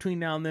passes between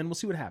now and then, we'll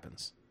see what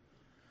happens.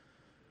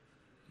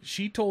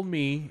 She told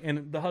me,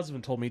 and the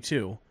husband told me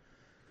too,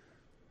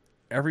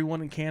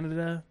 everyone in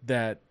Canada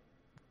that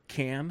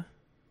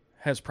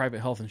has private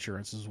health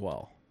insurance as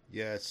well.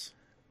 Yes.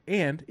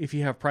 And if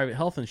you have private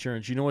health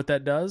insurance, you know what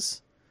that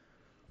does?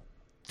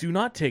 Do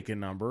not take a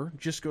number.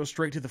 Just go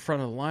straight to the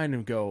front of the line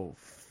and go,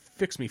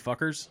 fix me,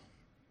 fuckers.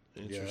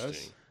 Interesting.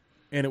 Yes.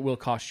 And it will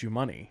cost you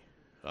money.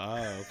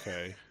 Ah,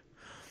 okay.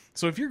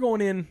 So if you're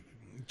going in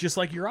just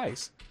like your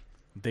eyes,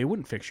 they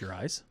wouldn't fix your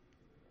eyes.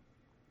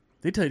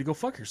 They'd tell you to go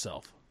fuck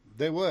yourself.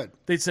 They would.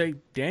 They'd say,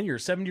 Dan, you're a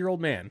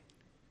 70-year-old man.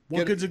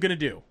 What good's it going to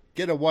do?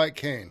 Get a white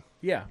cane.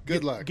 Yeah.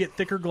 Good luck. Get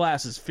thicker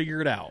glasses.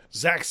 Figure it out.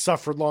 Zach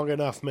suffered long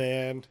enough,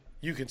 man.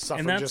 You can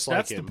suffer just like him.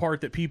 That's the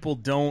part that people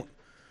don't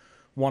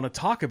want to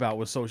talk about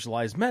with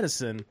socialized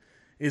medicine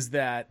is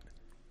that,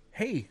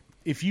 hey,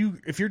 if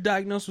you're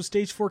diagnosed with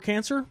stage 4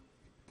 cancer,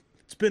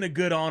 it's been a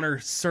good honor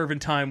serving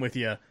time with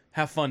you.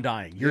 Have fun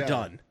dying. You're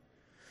done.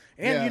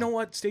 And you know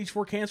what? Stage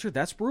 4 cancer,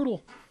 that's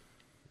brutal.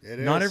 It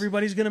is. Not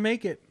everybody's going to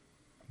make it.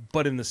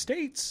 But in the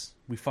States,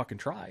 we fucking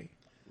try.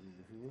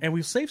 Mm-hmm. And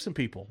we'll save some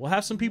people. We'll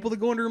have some people that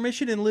go into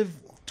remission and live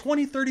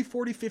 20, 30,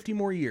 40, 50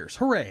 more years.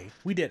 Hooray.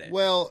 We did it.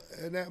 Well,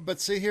 but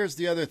see, here's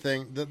the other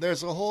thing.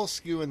 There's a whole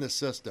skew in the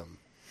system.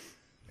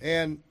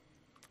 And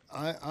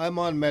I'm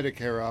on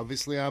Medicare,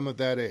 obviously. I'm of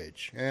that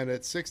age. And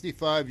at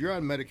 65, you're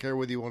on Medicare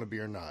whether you want to be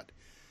or not.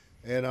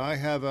 And I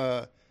have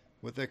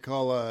what they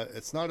call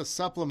it's not a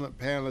supplement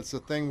plan. It's a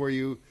thing where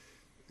you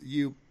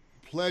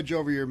pledge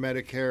over your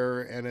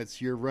Medicare, and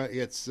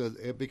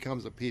it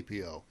becomes a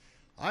PPO.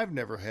 I've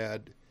never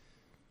had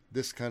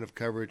this kind of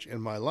coverage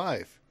in my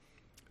life.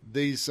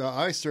 These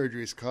eye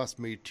surgeries cost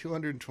me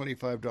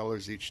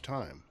 $225 each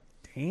time.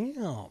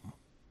 Damn.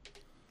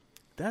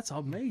 That's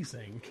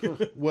amazing.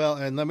 Well,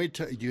 and let me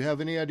tell you, do you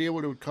have any idea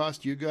what it would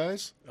cost you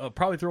guys?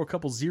 Probably throw a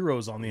couple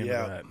zeros on the end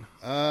of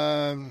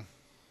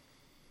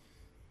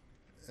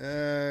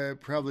that.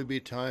 Probably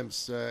be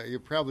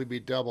you'd probably be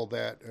double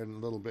that and a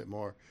little bit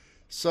more.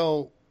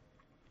 So,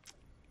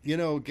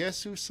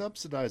 guess who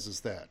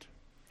subsidizes that?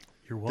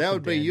 You're welcome, that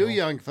would be Daniel. you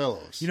young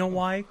fellows. You know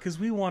why? Because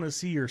we want to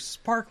see your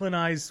sparkling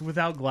eyes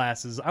without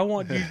glasses. I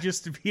want you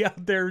just to be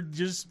out there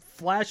just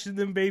flashing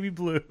them baby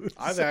blues.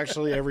 I've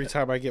actually, every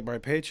time I get my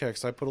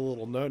paychecks, I put a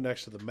little note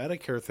next to the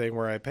Medicare thing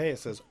where I pay. It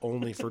says,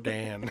 only for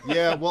Dan.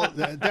 Yeah, well,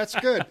 that's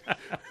good.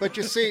 But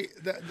you see,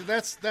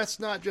 that's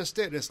not just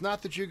it. It's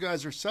not that you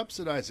guys are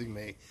subsidizing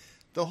me.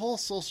 The whole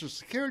Social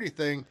Security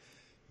thing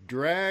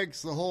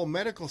drags the whole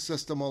medical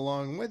system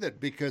along with it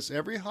because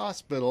every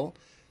hospital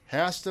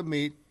has to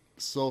meet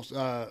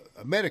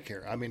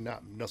Medicare. I mean,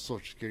 not Social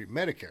Security,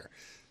 Medicare.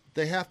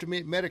 They have to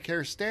meet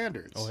Medicare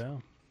standards. Oh, yeah.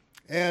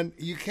 And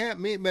you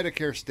can't meet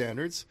Medicare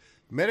standards.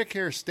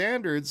 Medicare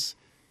standards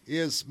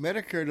is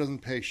Medicare doesn't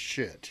pay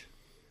shit,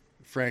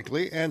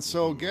 frankly. And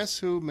so guess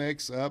who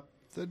makes up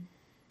the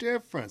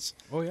difference?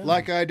 Oh, yeah.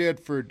 Like I did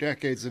for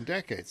decades and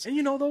decades.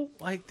 And though,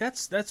 like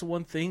that's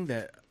one thing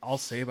that I'll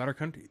say about our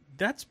country.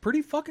 That's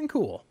pretty fucking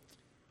cool.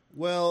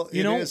 Well,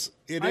 it is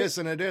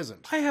and it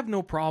isn't. I have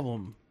no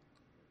problem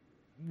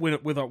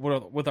with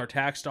our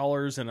tax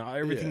dollars and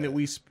everything that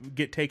we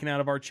get taken out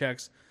of our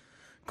checks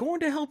going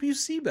to help you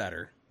see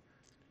better.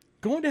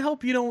 Going to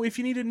help, if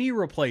you need a knee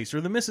replaced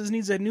or the missus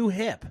needs a new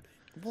hip.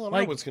 Well,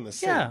 I was going to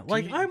say. Yeah,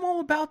 I'm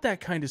all about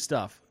that kind of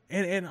stuff.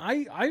 And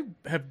I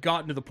have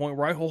gotten to the point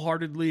where I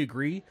wholeheartedly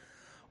agree.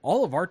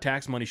 all of our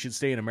tax money should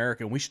stay in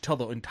America, and we should tell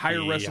the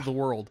entire rest of the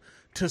world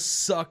to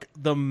suck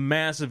the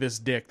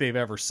massivest dick they've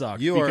ever sucked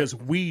because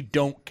we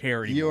don't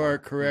care anymore. You are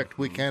correct.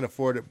 We can't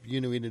afford it. We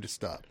need to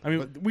stop. I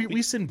mean,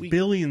 we send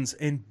billions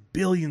and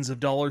billions of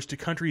dollars to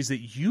countries that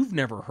you've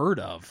never heard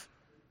of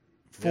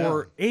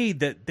for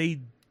aid that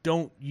they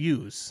don't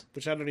use.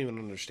 Which I don't even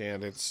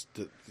understand. It's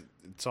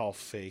all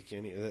fake.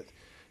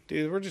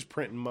 Dude, we're just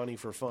printing money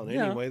for fun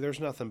anyway.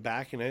 There's nothing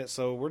backing it,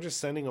 so we're just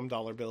sending them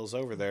dollar bills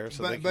over there.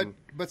 So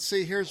but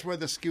see, here's where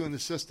the skew in the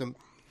system.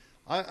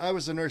 I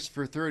was a nurse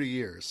for 30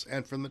 years,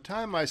 and from the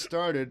time I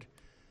started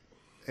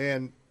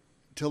and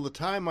till the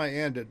time I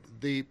ended,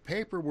 the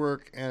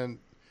paperwork and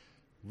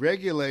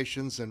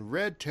regulations and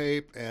red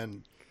tape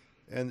and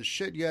the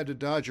shit you had to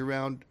dodge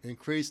around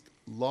increased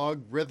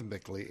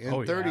logarithmically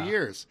in 30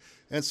 years.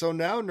 And so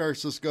now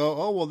nurses go,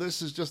 oh, well,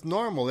 this is just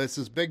normal. It's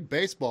this big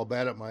baseball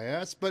bat at my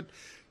ass, but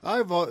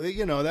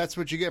that's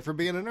what you get for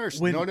being a nurse.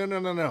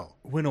 No.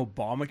 When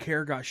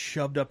Obamacare got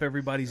shoved up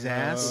everybody's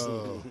ass,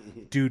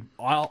 dude,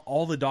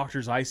 all the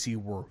doctors I see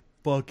were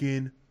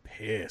fucking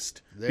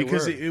pissed.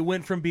 Because it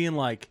went from being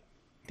like,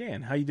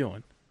 Dan, how you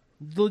doing?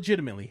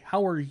 Legitimately,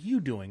 how are you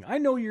doing? I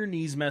know your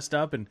knee's messed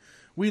up and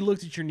we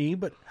looked at your knee,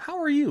 but how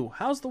are you?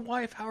 How's the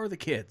wife? How are the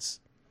kids?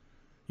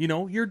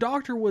 Your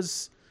doctor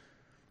was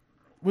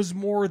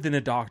more than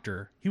a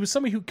doctor. He was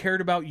somebody who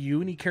cared about you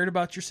and he cared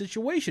about your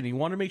situation. He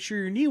wanted to make sure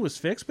your knee was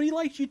fixed, but he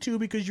liked you too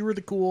because you were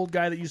the cool old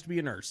guy that used to be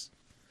a nurse.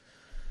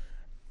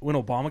 When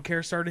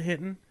Obamacare started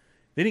hitting,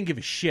 they didn't give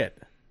a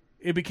shit.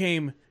 It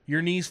became,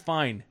 your knee's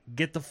fine.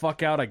 Get the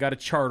fuck out. I got to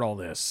chart all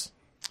this.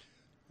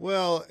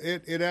 Well,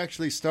 it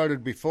actually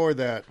started before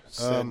that.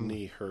 Said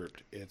knee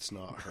hurt. It's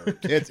not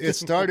hurt. It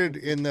started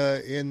in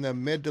the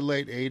mid to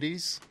late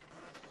 80s.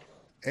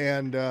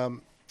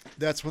 And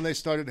that's when they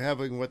started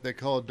having what they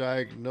call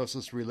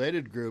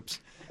diagnosis-related groups.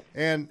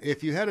 And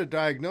if you had a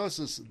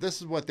diagnosis, this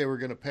is what they were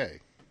going to pay.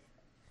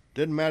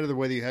 Didn't matter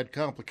whether you had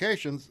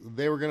complications,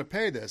 they were going to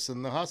pay this.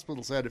 And the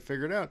hospitals had to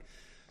figure it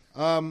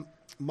out.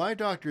 My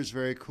doctor is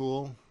very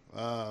cool.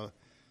 But,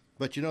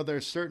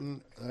 there's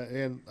certain,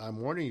 and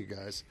I'm warning you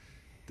guys,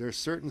 there's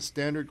certain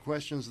standard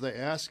questions they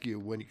ask you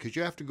because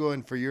you have to go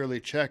in for yearly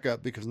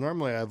checkup because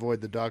normally I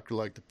avoid the doctor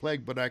like the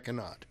plague, but I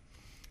cannot.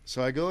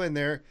 So I go in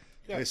there.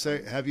 They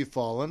say, have you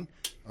fallen?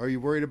 Are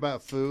you worried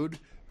about food?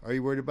 Are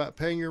you worried about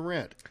paying your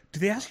rent? Do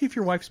they ask you if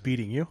your wife's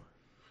beating you?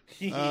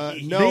 No.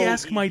 They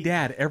ask my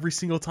dad every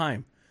single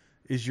time.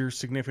 Is your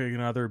significant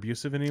other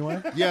abusive in any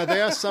way? Yeah,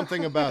 they ask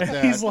something about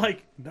that. He's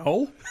like,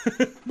 no.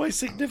 My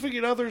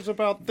significant other's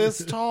about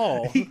this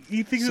tall.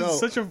 He thinks it's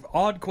such an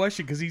odd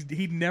question because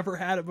he'd never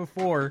had it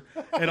before.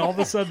 And all of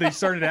a sudden they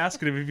started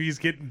asking him if he's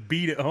getting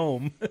beat at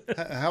home.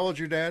 How old's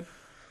your dad?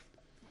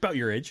 About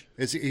your age.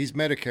 He's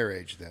Medicare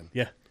age then?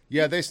 Yeah.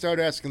 Yeah, they start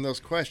asking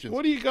those questions.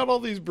 What do you got all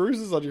these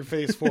bruises on your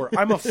face for?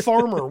 I'm a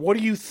farmer. What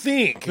do you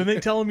think? Then they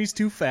tell him he's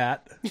too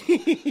fat.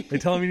 They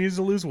tell him he needs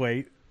to lose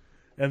weight.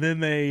 And then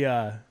they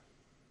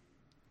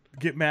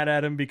get mad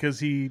at him because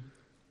he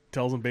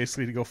tells them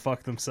basically to go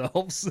fuck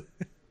themselves.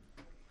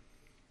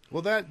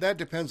 Well, that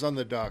depends on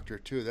the doctor,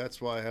 too.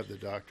 That's why I have the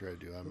doctor I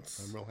do. I'm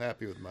real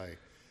happy with my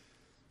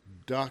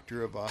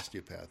doctor of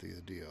osteopathy, the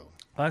DO.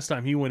 Last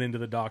time he went into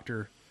the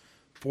doctor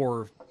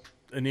for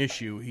an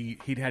issue,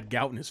 he'd had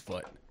gout in his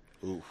foot.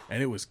 Oof.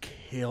 And it was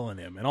killing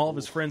him. And all of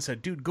his friends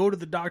said, dude, go to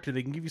the doctor.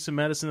 They can give you some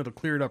medicine that'll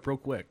clear it up real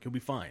quick. You'll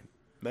be fine.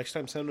 Next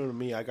time, send them to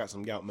me. I got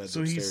some gout meds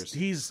so upstairs.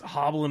 He's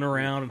hobbling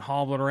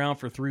around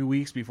for 3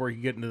 weeks before he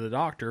can get into the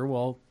doctor.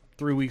 Well,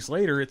 3 weeks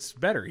later, it's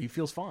better. He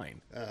feels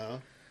fine. Uh-huh.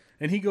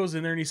 And he goes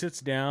in there and he sits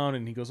down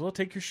and he goes, well,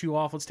 take your shoe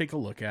off. Let's take a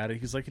look at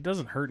it. He's like, it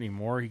doesn't hurt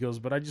anymore. He goes,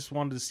 but I just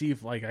wanted to see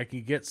if I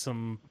could get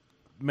some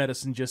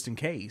medicine just in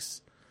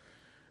case.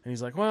 And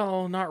he's like,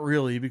 well, not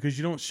really, because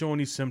you don't show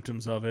any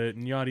symptoms of it,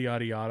 and yada,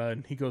 yada, yada.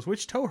 And he goes,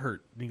 which toe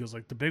hurt? And he goes,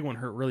 the big one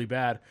hurt really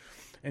bad.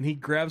 And he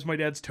grabs my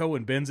dad's toe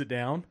and bends it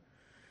down.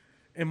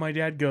 And my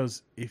dad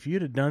goes, if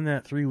you'd have done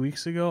that 3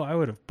 weeks ago, I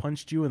would have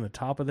punched you in the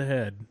top of the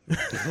head.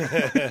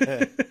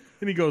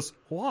 And he goes,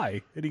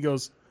 why? And he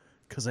goes,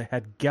 because I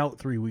had gout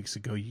 3 weeks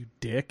ago, you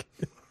dick.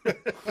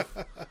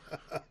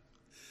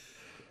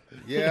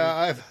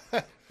 Yeah,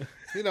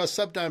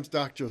 sometimes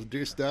doctors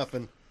do stuff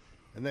and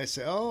they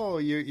say, oh,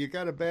 you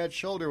got a bad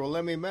shoulder. Well,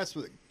 let me mess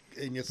with it.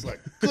 And it's like,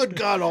 good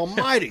God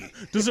almighty.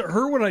 Does it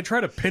hurt when I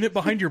try to pin it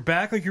behind your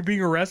back like you're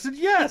being arrested?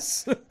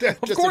 Yes.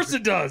 Of course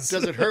it does.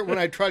 Does it hurt when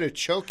I try to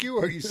choke you?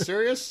 Are you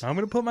serious? I'm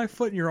going to put my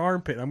foot in your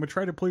armpit. I'm going to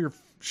try to pull your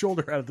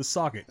shoulder out of the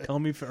socket. Tell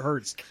me if it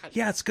hurts.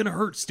 Yeah, it's going to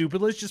hurt,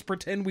 stupid. Let's just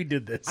pretend we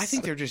did this. I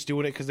think they're just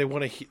doing it because they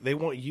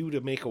want you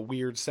to make a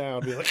weird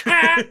sound. Be like,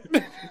 ah!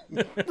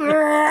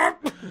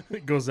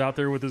 It goes out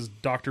there with his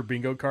Dr.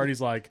 Bingo card.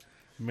 He's like,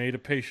 made a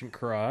patient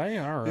cry.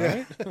 All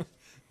right. Yeah.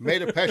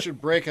 Made a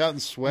patient break out in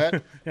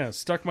sweat. Yeah,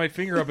 stuck my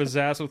finger up his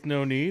ass with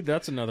no need.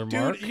 That's another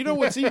mark. Dude, you know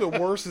what's even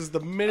worse is the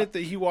minute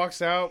that he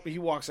walks out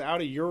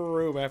of your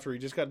room after he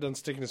just got done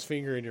sticking his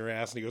finger in your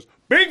ass and he goes,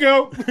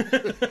 bingo!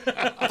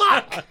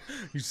 Fuck!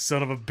 You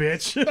son of a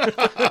bitch.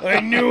 I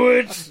knew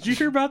it. Did you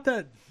hear about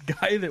that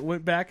guy that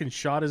went back and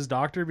shot his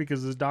doctor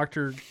because his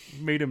doctor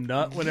made him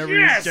nut whenever he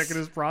was checking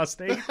his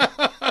prostate?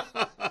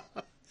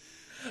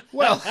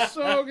 Well,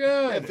 So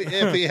good.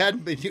 if he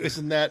hadn't been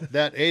using that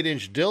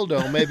 8-inch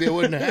dildo, maybe it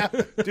wouldn't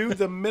happen. Dude,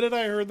 the minute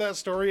I heard that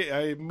story,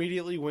 I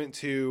immediately went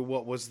to,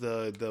 what was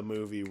the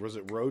movie? Was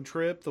it Road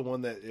Trip? The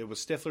one that, it was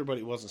Stifler, but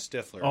it wasn't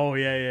Stifler. Oh,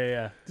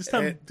 yeah. This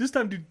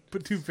time, dude,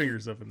 put 2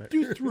 fingers up in there.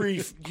 Do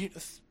 3.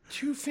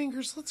 2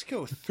 fingers? Let's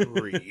go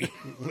 3.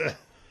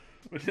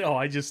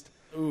 No,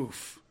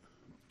 Oof.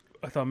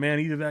 I thought, man,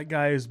 either that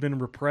guy has been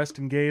repressed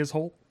and gay his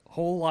whole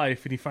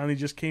life, and he finally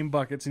just came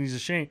buckets and he's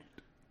ashamed,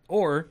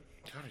 or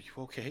God, are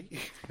you okay?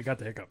 I got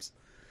the hiccups,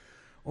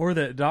 or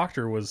that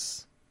doctor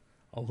was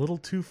a little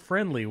too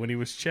friendly when he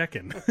was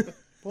checking.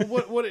 Well,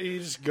 what? He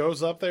just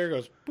goes up there,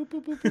 goes boop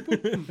boop boop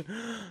boop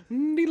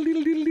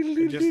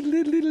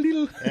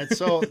boop. And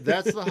so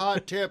that's the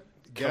hot tip,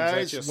 Comes at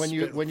guys.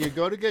 you When you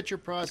go to get your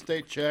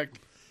prostate checked,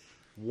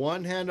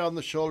 1 hand on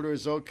the shoulder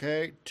is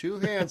okay. 2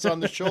 hands on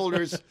the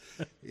shoulders,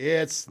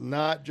 it's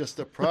not just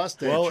a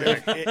prostate Well,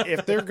 check.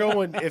 if they're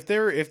going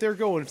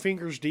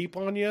fingers deep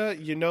on you,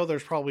 you know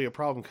there's probably a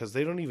problem because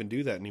they don't even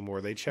do that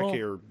anymore. They check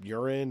your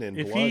urine and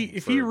blood.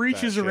 If he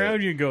reaches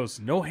around you and goes,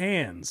 "No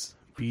hands,"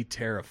 be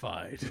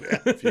terrified.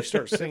 If you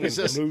start singing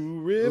Just-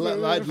 Blue River,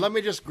 Let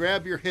me just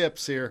grab your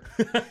hips here.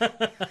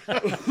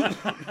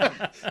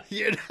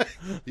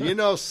 you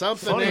know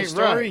something funny ain't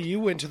story. right. You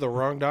went to the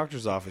wrong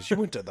doctor's office. You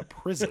went to the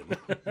prison.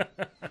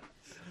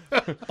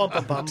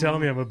 Tell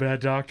me I'm a bad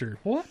doctor.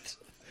 What?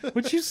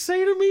 What'd you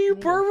say to me, you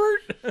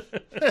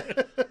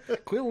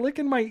pervert? Quit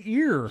licking my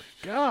ear.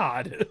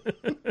 God.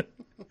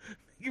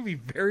 You'd be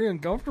very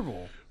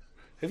uncomfortable.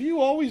 Have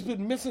you always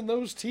been missing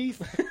those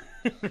teeth?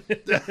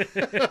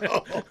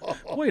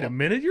 Wait a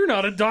minute, you're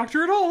not a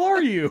doctor at all,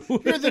 are you?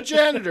 You're the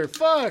janitor.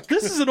 Fuck.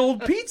 This is an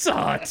old Pizza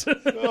Hut.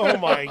 Oh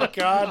my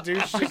God, dude!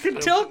 I can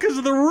tell because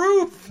of the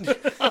roof.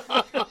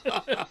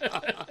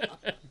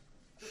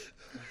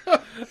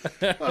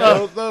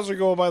 Those are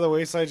going by the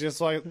wayside, just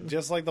like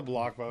the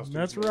Blockbusters.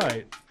 That's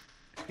right.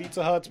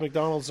 Pizza Huts,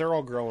 McDonald's, they're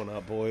all growing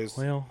up, boys.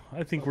 Well,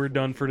 I think we're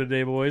done for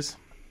today, boys.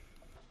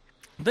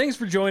 Thanks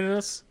for joining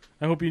us.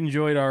 I hope you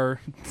enjoyed our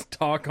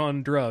talk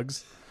on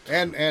drugs.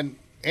 And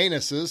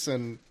anuses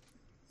and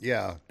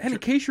yeah. And in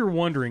case you're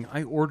wondering,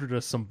 I ordered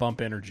us some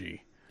Bump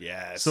Energy.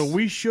 Yes. So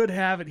we should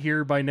have it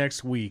here by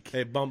next week.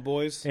 Hey, Bump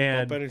Boys,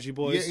 And- Bump Energy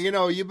Boys. You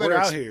know, you better We're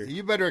out here.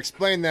 you better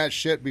explain that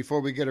shit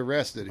before we get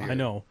arrested here. I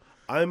know.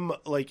 I'm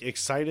like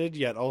excited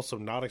yet also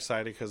not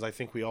excited because I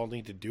think we all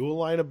need to do a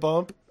line of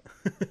Bump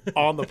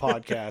on the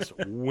podcast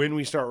when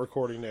we start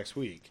recording next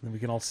week. And we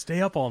can all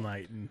stay up all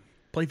night and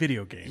play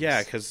video games.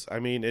 Yeah, because I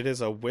mean it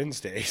is a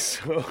Wednesday,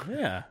 so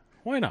Yeah,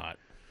 why not?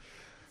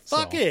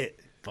 fuck So, it.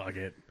 Fuck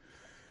it.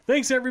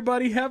 Thanks,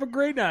 everybody. Have a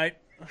great night.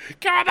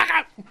 Come on back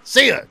up.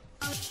 See ya.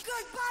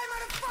 Goodbye,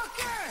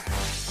 motherfucker!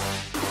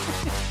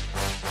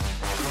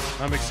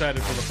 I'm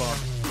excited for the Bump.